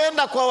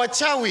wakienda kwa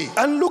wachawi,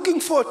 and looking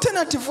for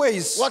alternative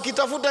ways.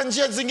 wakitafuta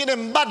njia zingine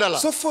mbadala.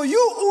 So for you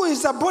who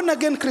is a born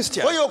again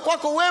Christian, Kwa hiyo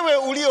kwako wewe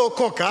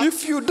uliokoka,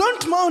 if you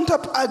don't mount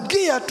up a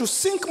gear to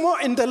sink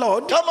more in the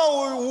Lord, kama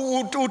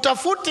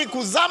utafuti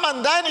kuzama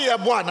ndani ya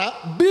Bwana,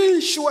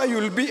 be sure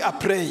you'll be a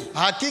prey.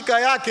 hakika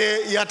yake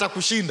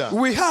yatakushinda.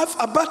 We have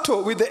a battle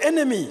with the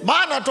enemy,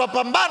 Maana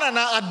twapambana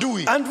na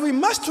adui, and we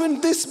must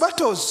win these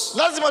battles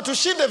lazima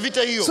tushinde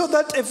vita hiyo, so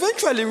that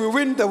eventually we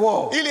win the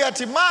war. ili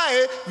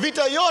hatimaye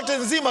vita yote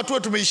nzima tuwe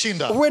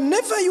tumeishinda.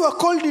 Whenever you are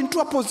called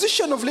into a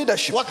position of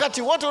leadership,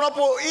 Wakati wote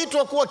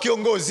unapoitwa kuwa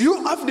kiongozi,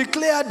 you have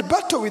declared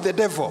battle with the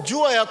devil.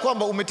 jua ya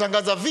kwamba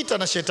umetangaza vita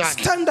na shetani.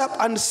 Stand up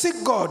and seek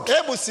God.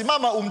 Hebu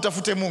simama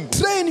umtafute Mungu.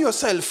 Train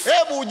yourself.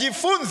 Hebu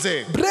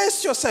ujifunze.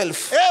 Brace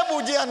yourself. Hebu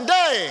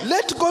ujiandae.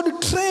 Let God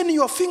train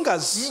your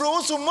fingers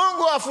Mruhusu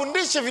Mungu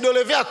afundishe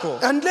vidole vyako,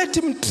 and let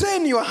him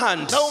train your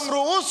hands. na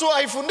umruhusu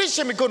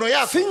aifundishe mikono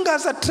yako.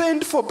 Fingers are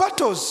trained for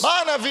battles,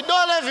 Maana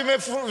vidole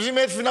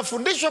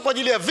vinafundishwa kwa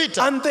ajili ya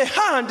vita, and the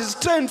hand is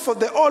trained for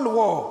the all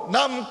war.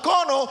 na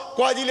mkono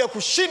kwa ajili ya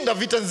kushinda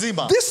vita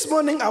nzima. This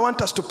morning I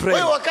want us to Kwa pray.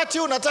 hiyo wakati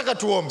huu nataka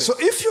tuombe. So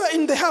if you are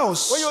in the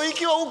house Kwa hiyo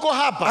ikiwa uko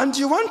hapa and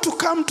you want to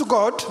come to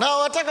God na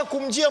wataka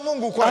kumjia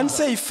Mungu and kwanza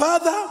say,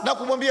 Father, na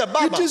kumwambia it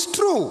Baba, is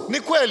true, ni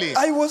kweli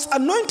I was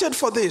anointed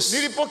for this.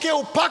 nilipokea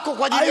upako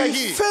kwa ajili ya I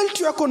hii, felt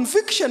your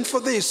conviction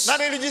for this. na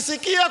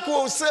nilijisikia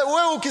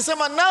wewe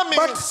ukisema nami,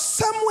 But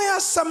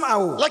somewhere,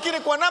 somehow, lakini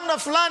kwa namna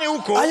fulani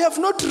huko I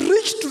have not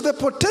reached to the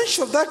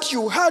potential that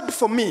you had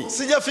for me.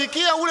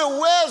 sijafikia ule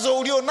uwezo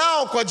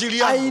ulionao kwa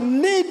ajili I yangu.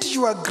 need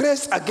your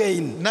grace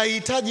again.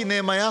 Nahitaji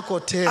neema yako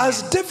tena.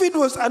 As David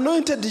was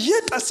anointed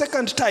yet a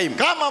second time,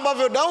 Kama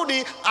ambavyo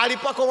Daudi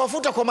alipakwa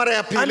mafuta kwa mara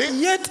ya pili,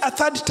 and yet a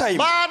third time,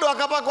 bado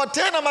akapakwa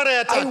tena mara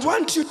ya I tatu.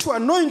 want you to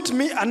anoint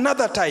me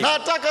another time.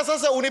 Nataka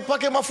sasa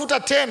unipake mafuta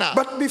tena.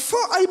 But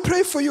before I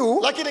pray for you,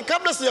 Lakini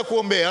kabla sija I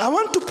kuombea,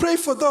 want to pray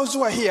for those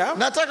who are here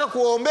nataka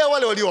kuwaombea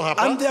wale walio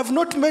hapa and they have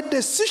not made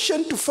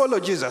decision to follow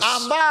Jesus.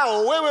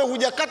 ambao wewe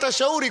hujakata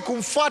shauri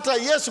kumfuata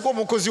Yesu kwa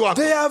mwokozi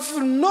wako. They have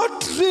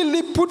not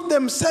really put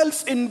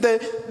themselves in the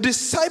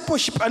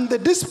discipleship and the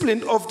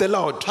discipline of the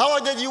Lord.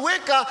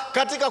 Hawajajiweka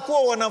katika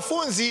kuwa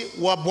wanafunzi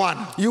wa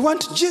Bwana. You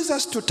want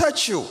Jesus to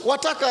touch you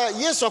Wataka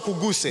Yesu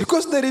akuguse,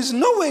 because there is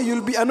no way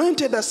you'll be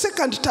anointed a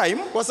second time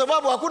kwa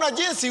sababu hakuna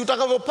jinsi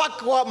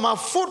utakavyopakwa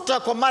mafuta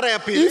kwa mara ya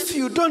pili if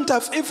you don't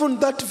have even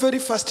that very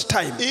first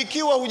time.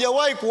 ikiwa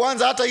hujawahi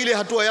kuanza hata ile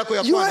hatua yako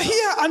ya You are kwanza.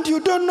 here and you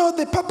don't know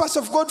the purpose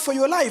of God for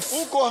your life.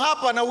 Uko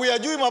hapa na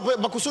huyajui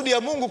makusudi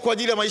ya Mungu kwa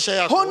ajili ya maisha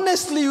yako.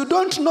 Honestly, you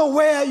don't know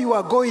where you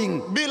are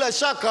going. Bila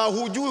shaka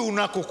hujui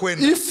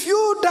unakokwenda. If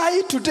you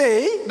die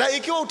today, Na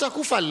ikiwa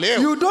utakufa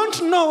leo, you don't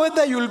know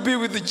whether you'll be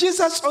with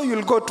Jesus or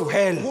you'll go to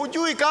hell.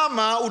 hujui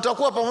kama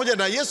utakuwa pamoja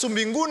na Yesu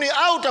mbinguni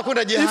au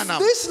utakwenda If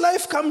jehanamu. this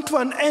life come to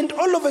an end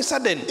all of a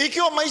sudden,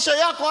 Ikiwa maisha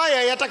yako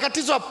haya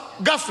yatakatizwa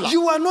ghafla,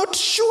 you are not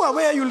sure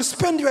where you'll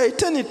spend your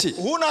eternity.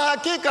 huna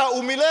hakika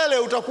umilele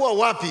utakuwa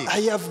wapi.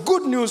 I have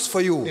good news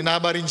for you. Nina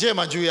habari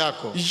njema juu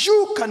yako.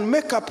 You can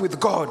make up with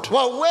God.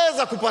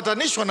 Waweza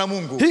kupatanishwa na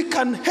Mungu. He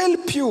can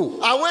help you.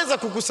 Aweza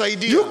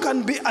kukusaidia. You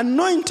can be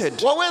anointed.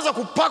 Waweza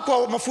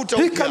kupakwa mafuta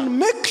He upya. can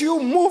make you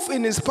move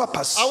in his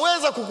purpose.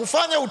 Aweza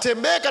kukufanya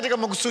utembee katika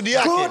makusudi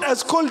God yake.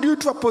 has called you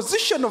to a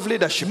position of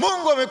leadership.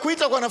 Mungu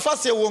amekuita kwa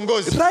nafasi ya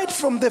uongozi. Right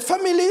from the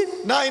family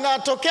Na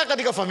inatokea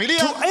katika familia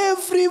to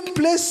every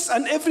place place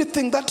and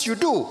everything that you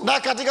do. na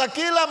katika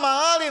kila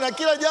mahali na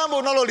kila jambo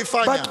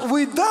unalolifanya, But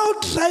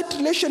without right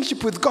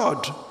relationship with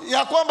God,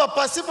 ya kwamba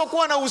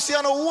pasipokuwa na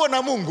uhusiano huo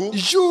na Mungu,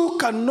 you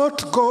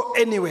cannot go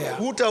anywhere.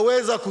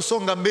 hutaweza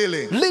kusonga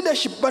mbele.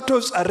 Leadership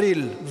battles are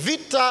real.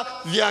 Vita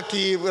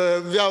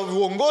vya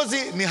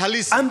uongozi ni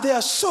halisi, And they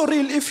are so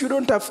real if you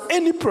don't have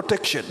any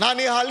protection. na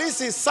ni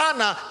halisi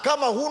sana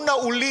kama huna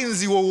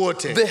ulinzi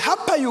wowote. The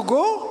higher you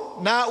go,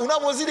 Na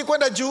unapozidi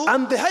kwenda juu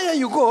and the higher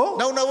you go,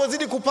 na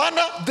unapozidi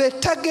kupanda, the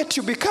target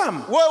you become.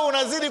 wewe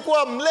unazidi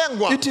kuwa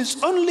mlengwa. It is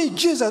only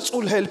Jesus who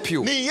will help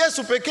you. Ni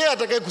Yesu pekee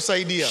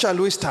atakayekusaidia. Shall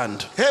we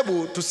stand?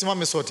 Hebu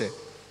tusimame sote.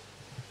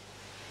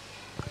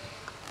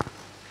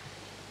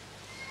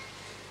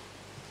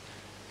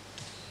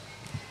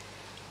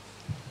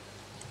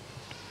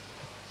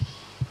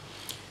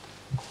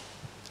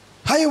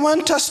 I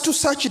want us to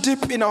search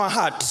deep in our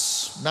hearts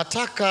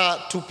Nataka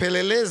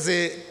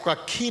tupeleleze kwa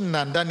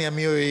kina ndani ya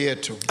mioyo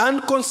yetu.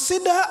 and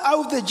consider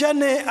how the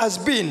journey has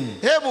been.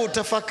 Hebu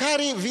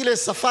tafakari vile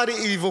safari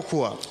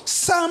ilivyokuwa.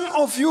 Some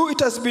of you, it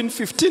has been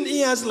 15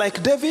 years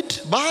like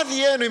David, Baadhi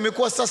yenu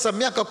imekuwa sasa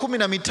miaka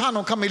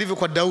 15 kama ilivyo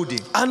kwa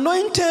Daudi.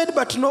 anointed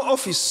but no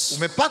office.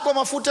 Umepakwa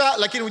mafuta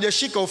lakini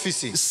hujashika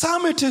ofisi.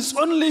 Some it is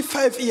only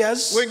 5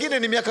 years, Wengine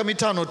ni miaka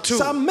 5 tu.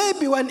 some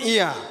maybe 1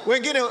 year.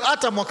 Wengine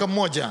hata mwaka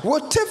mmoja.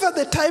 Whatever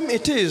the time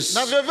it is,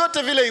 Na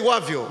vyovyote vile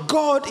iwavyo,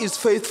 God is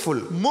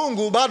faithful.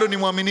 Mungu bado ni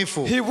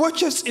mwaminifu. He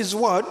watches his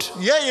word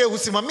Yeye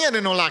husimamia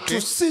neno to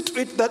lake see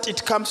to it that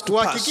it comes to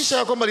pass. kuhakikisha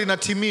ya kwamba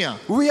linatimia.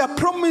 We are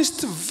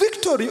promised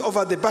victory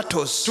over the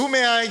battles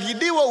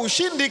Tumeahidiwa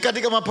ushindi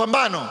katika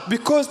mapambano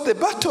because the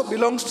battle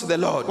belongs to the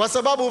Lord. kwa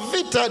sababu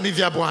vita ni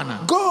vya Bwana.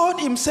 God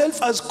himself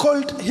has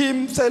called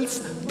himself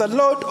the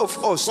Lord of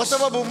Kwa hosts.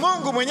 sababu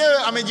Mungu mwenyewe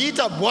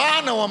amejiita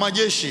Bwana wa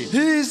majeshi.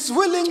 He is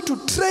willing to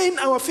train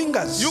our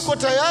fingers Yuko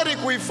tayari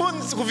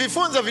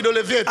kuvifunza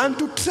vidole vyetu and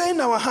to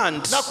train our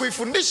hands na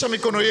kuifundisha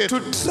mikono yetu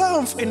to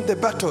triumph in the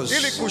battles.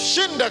 ili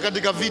kushinda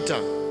katika vita.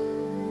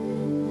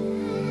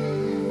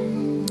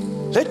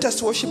 Let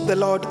us worship the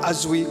Lord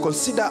as we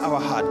consider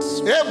our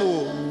hearts.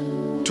 Hebu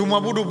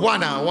tumwabudu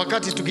Bwana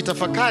wakati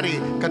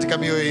tukitafakari katika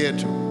mioyo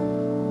yetu.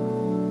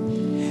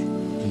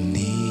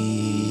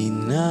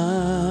 Nina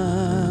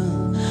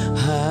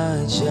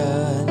haja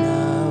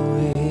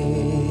nawe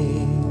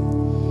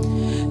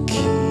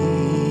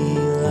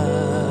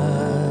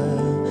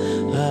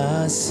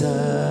kila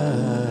saa,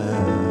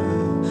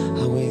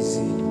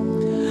 hawezi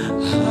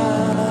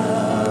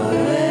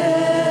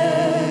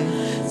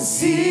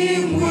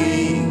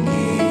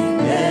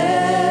mwingine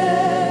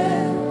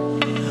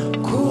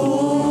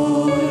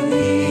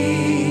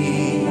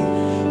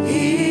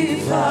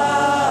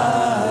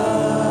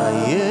kunifaa.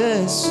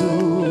 Yesu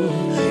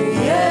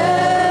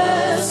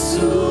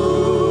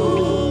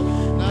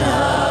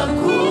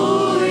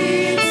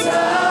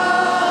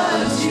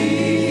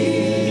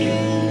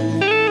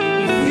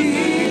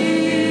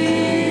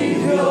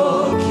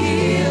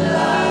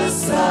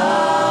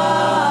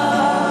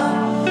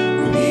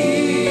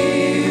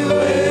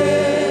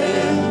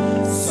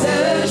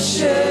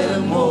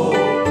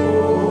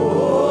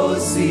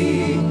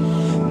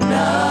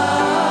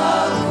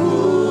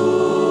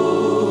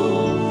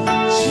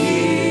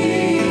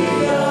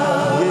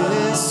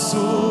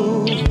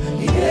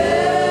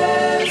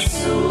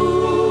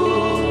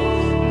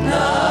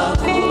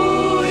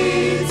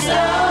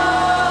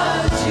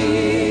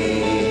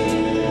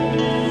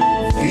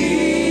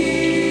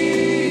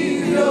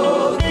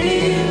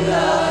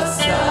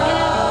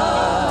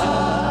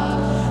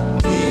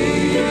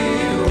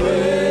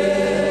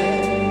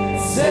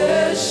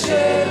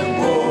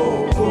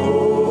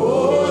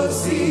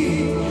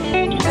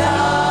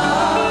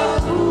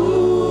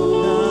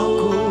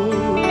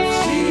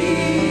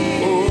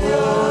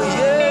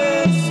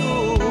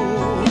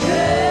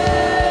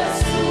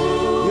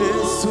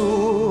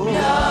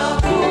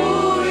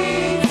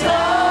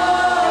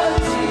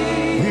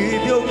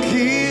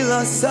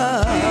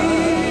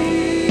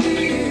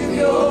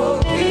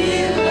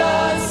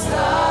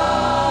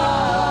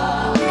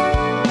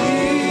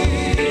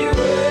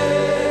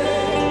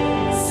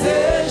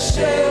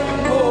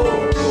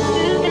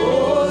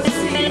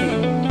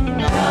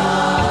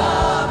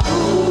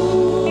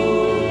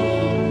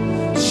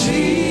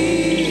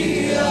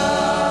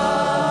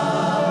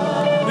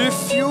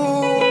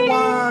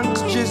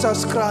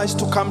Jesus Christ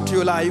to come to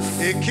your life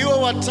Ikiwa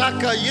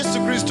wataka Yesu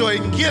Kristo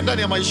aingie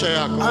ndani ya maisha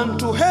yako and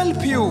to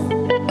help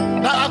you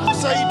na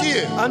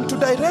akusaidie, and to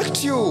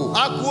direct you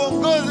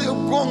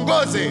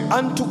kuongoze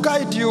and to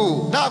guide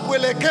you, na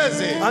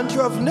akuelekeze, and you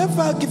have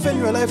never given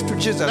your life to na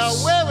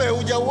Jesus, wewe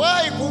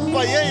hujawahi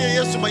kumpa yeye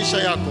Yesu maisha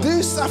yako,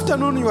 this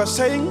afternoon you are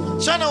saying,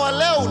 mchana wa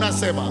leo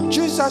unasema,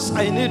 Jesus,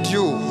 I need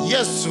you.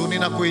 Yesu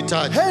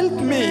ninakuhitaji,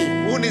 Help me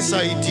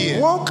unisaidie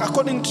walk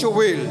according to your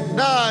will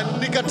na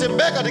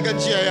nikatembea katika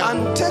njia yako,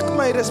 and take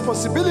my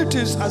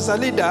responsibilities as a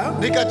leader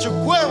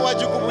nikachukue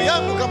wajukumu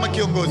yangu kama in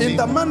kiongozi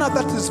the manner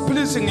that is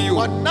pleasing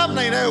kwa you.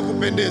 namna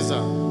inayokupendeza.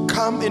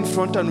 Come in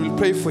front and we'll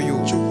pray for you.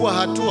 Chukua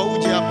hatua,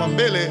 uje hapa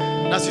mbele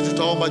nasi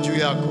tutaomba juu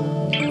yako.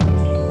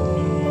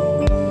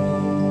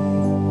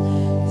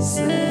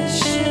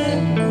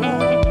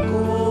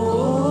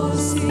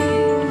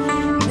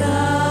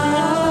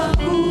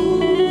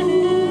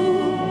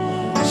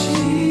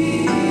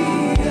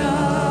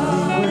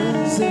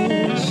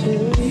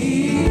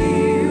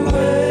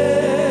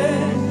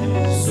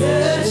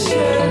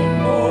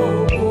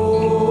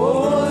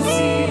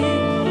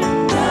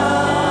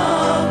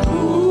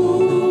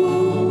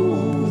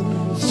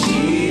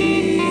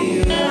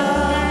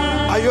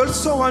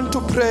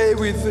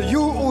 with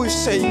you who is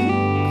saying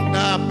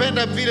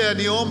napenda vile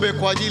niombe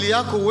kwa ajili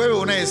yako wewe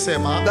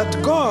unayesema that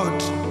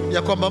God,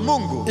 ya kwamba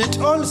Mungu, it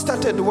all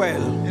started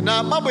well,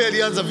 na mambo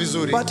yalianza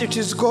vizuri, but it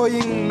is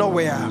going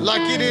nowhere.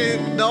 lakini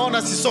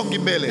naona sisongi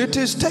mbele. It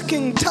is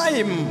taking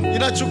time.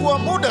 Inachukua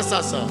muda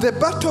sasa. The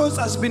battles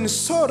has been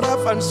so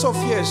rough and so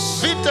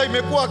fierce. Vita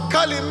imekuwa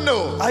kali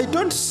mno. I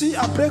don't see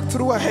a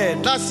breakthrough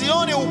ahead. Na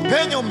sioni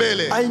upenyo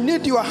mbele. I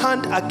need your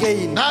hand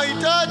again.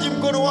 Nahitaji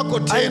mkono wako I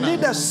tena.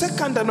 need a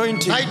second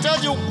anointing.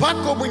 Nahitaji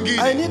upako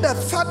mwingine. I need a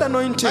third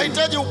anointing.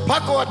 Nahitaji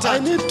upako wa I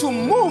tatu. need to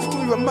move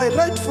to my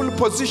rightful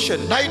position.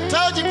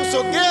 Nahitaji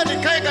kusogea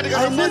nikae katika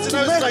I need nafasi to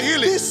make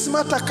inayostahili. this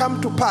matter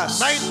come to pass.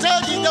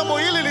 Nahitaji jambo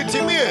hili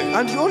litimie.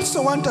 And you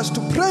also want us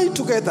to pray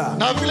together.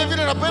 Na vile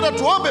vile napenda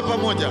tuombe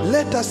pamoja.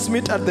 Let us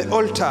meet at the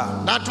altar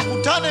Na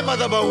tukutane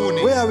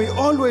madhabahuni. where we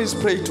always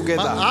pray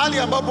together. Mahali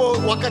ambapo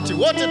wakati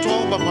wote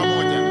tuomba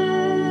pamoja.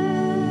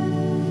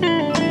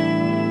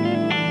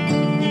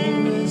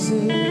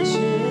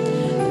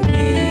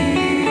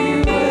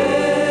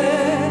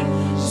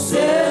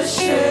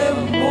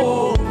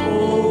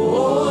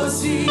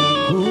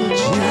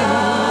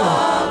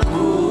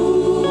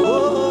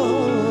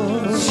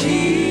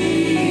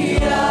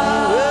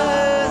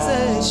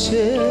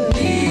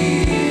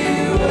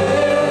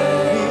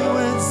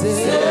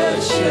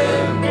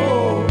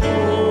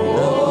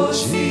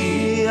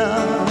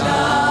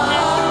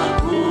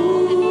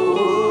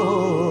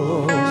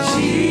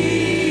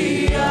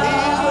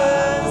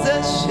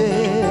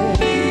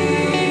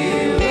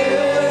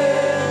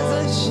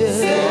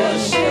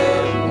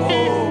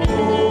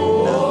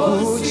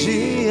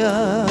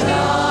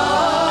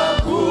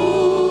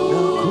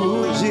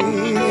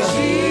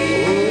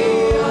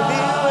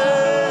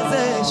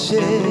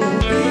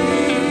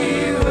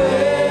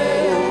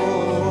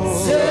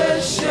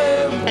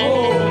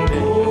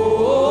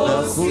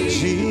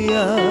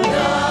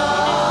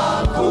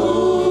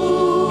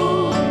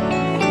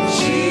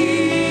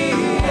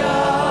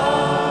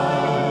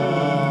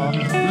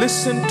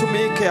 Listen to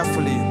me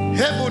carefully.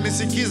 Hebu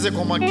nisikize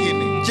kwa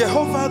makini.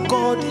 Jehovah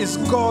God is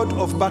God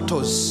of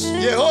battles.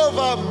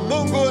 Yehova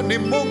Mungu ni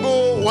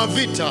Mungu wa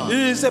vita.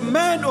 He is a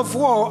man of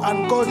war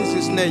and God is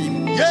his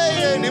name.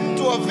 Yeye ni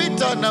mtu wa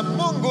vita na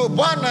Mungu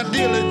Bwana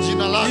ndiye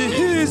jina lake.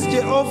 He is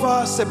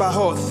Jehovah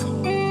Sabaoth.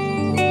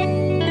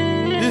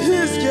 He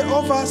is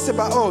Jehovah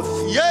Sabaoth.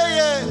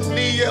 Yeye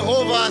ni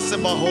Yehova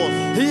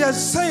Sabaoth. He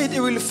has said he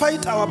will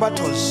fight our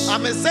battles.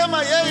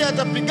 Amesema yeye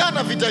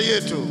atapigana vita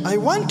yetu. I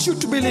want you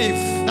to believe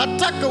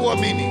Nataka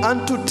uamini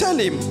and to tell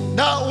him,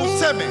 na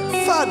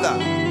useme, Father,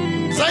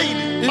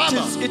 zaidi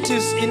Baba, it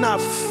is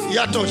enough.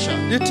 yatosha.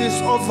 It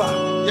is over.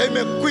 Ya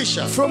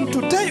imekwisha. From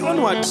today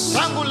onwards,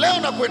 Tangu leo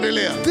na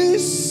kuendelea.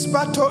 this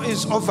battle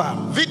is over.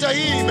 Vita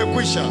hii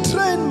imekwisha.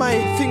 Train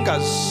my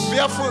fingers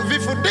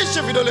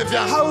Vifundishe vidole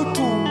vyangu how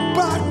to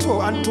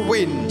battle and to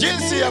win.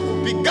 jinsi ya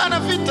kupigana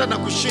vita na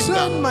kushinda.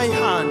 Train my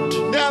hand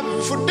Na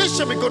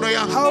vifundishe mikono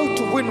yangu how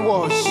to win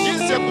wars.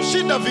 jinsi ya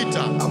kushinda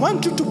vita. I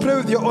want you to pray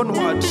with your own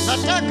words,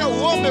 Nataka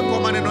uombe kwa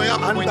maneno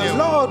yako and the mwenyewe.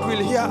 Lord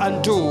will hear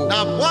and do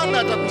Na Bwana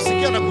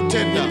atakusikia na in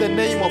kutenda the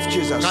name of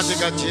Jesus.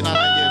 katika jina la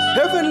Yesu.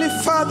 Heavenly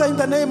Father, in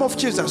the name of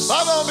Jesus.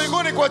 Baba wa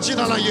mbinguni, kwa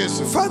jina la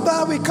Yesu.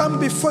 Father, we come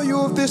before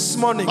you this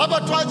morning.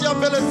 Baba, twaje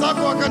mbele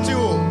zako wakati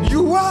huu.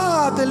 You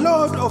are the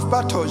Lord of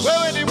battles.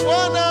 Wewe ni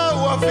Bwana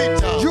wa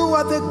vita. You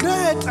are the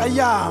great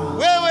I am.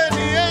 Wewe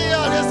ni yeye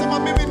aliyesema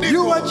mimi niko.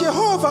 You are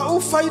Jehovah who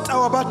fight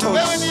our battles.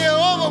 Wewe ni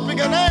Yehova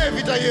upiganaye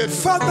vita yetu.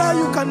 Father,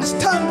 you can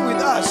stand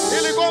with us.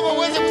 Ili kwamba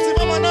uweze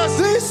kusimama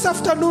nasi. This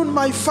afternoon,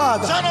 my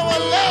Father, Mchana wa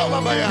leo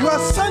Baba yangu. your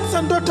sons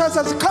and daughters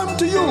has come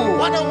to you.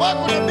 Wana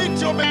wako na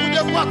binti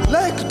wamekuja kwako.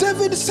 Like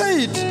David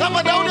said,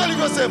 Kama Daudi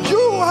alivyosema.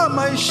 you are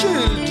my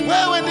shield.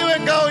 Wewe ndiwe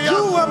ngao yangu.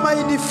 You are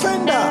my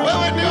defender.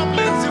 Wewe ndiwe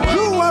mlinzi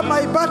wangu. You are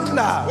my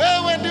butler.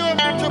 Wewe ndiwe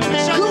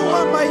mtumishi You wangu.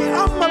 are my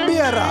armor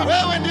bearer.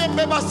 Wewe ndiwe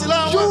mbeba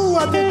silaha wangu. You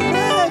are the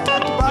great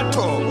at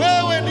battle.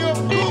 Wewe ndiwe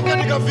mkuu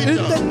katika In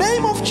vita. the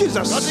name of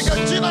Jesus, Katika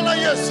jina la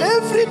Yesu.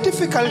 every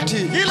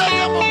difficulty, Kila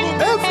jambo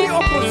gumu, every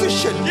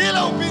opposition,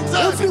 kila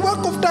upinzani, every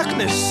work of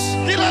darkness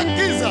kila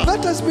giza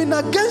that has been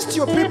against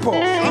your people,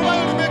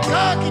 ambayo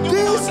limekaa kinyume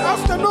this na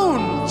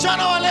afternoon,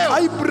 mchana wa leo,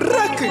 I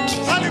break it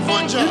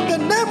alivunja in the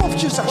name of kwa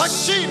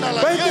Jesus, jina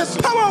la by Yesu,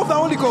 the power of the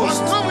Holy kwa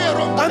Ghost nguvu ya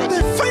Roho and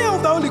Mtakatifu, the fire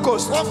of the Holy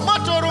Ghost. kwa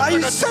moto wa Roho I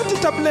Mtakatifu. set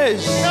it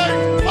ablaze.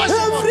 Pasha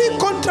Every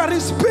moto.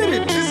 contrary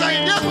spirit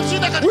Nisaidie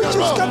kushinda katika which is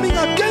roho. coming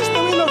against the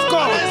will of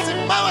God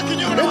Anayesimama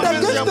kinyume na and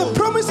mapenzi ya against the Mungu.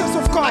 promises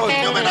of Na God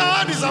kinyume na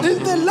ahadi za in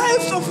Mungu. the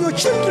lives of your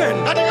children,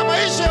 Katika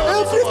maisha ya watoto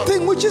wako.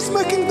 everything which is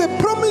making the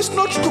promise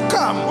not to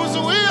come,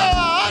 Kuzuia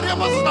ahadi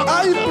ambazo I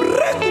zinakuja.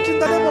 break it in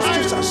the name of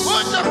Jesus.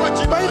 Vunja kwa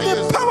jina By la the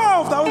Yesu. power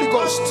of the Holy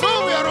Ghost,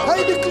 Nguvu ya Roho.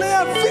 I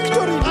declare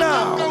victory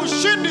Natamka now.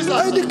 ushindi I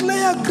sasa.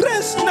 declare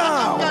grace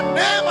now. Natamka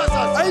neema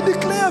sasa. I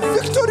declare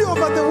victory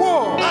over the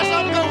war.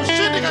 Natamka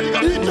ushindi katika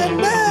In the vita.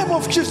 name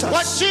of Kwa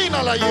Jesus,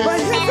 jina la my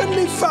Yesu.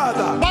 heavenly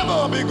Father, Baba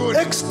wa mbinguni.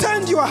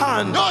 Extend your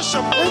hand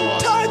Nyosha mkono and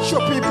wako. touch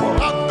your people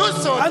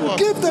Waguse watu and wako.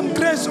 give them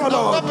grace, O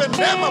Lord. Wape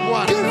neema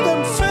Bwana. Give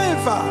them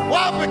favor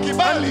Wape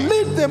kibali. and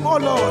lead them, O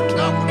Lord,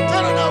 Na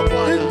kukutana nao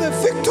Bwana. in the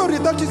victory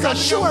that is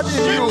assured in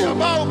Ushindi you.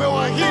 ambao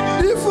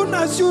umewaahidi. Even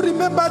as you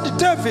remembered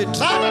David,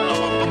 Sana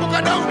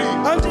tunamkumbuka Daudi.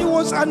 and he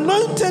was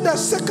anointed a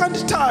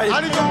second time.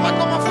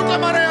 Alivyopakwa mafuta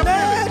mara ya pili.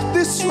 Let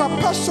this your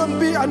person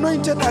be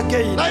anointed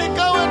again. Na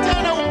ikawa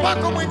tena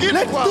upako mwingine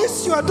Let kwao.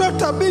 this your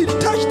daughter be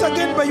touched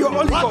again by your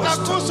Holy Ghost.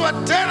 Wakaguswa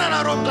tena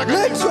na Roho Let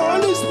Mtakatifu. your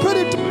Holy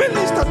Spirit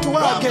minister to her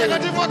Roho again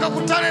Mtakatifu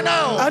akakutane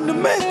nao and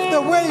make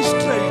the way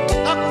straight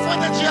na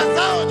kufanya njia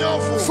zao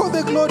nyofu for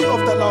the glory of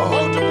the kwa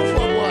Lord.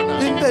 utukufu wa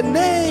Bwana. In the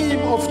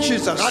name of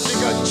Jesus.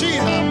 Katika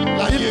jina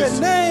la In the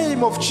Yesu.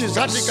 name of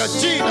Katika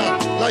Jesus. jina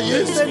la In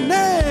Yesu. the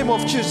name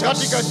of Katika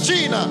Jesus.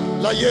 jina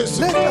la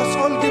Yesu. Let us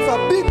all give a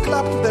big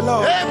clap to the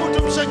Lord Hebu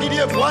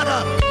tumshangilie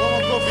Bwana kwa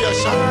makofi ya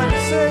shangwe.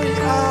 and say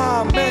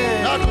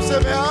Amen. Na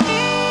tuseme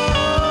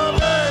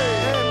amen.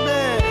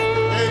 Amen.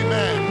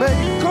 Amen.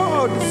 May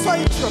God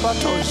fight your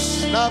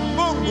battles. Na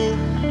Mungu,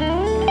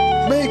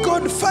 May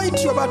God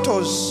fight your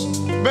battles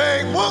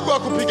Mungu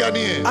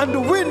akupiganie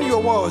and win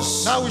your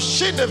wars. na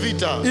ushinde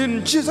vita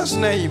In Jesus'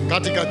 name,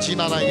 katika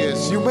jina la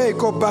Yesu. you may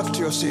go back to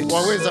your seats.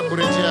 Waweza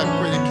kurejea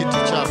kwenye kiti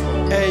chako.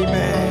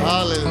 Amen.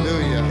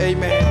 Hallelujah.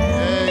 Amen.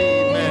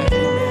 Amen.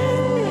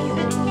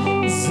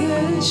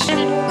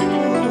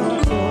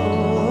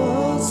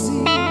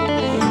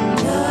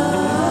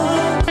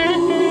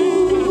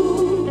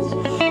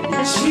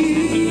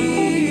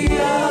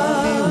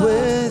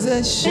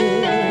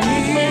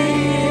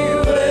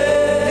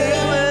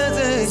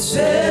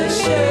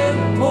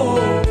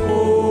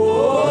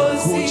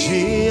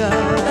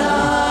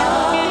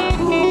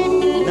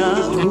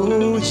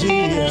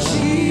 Nakujia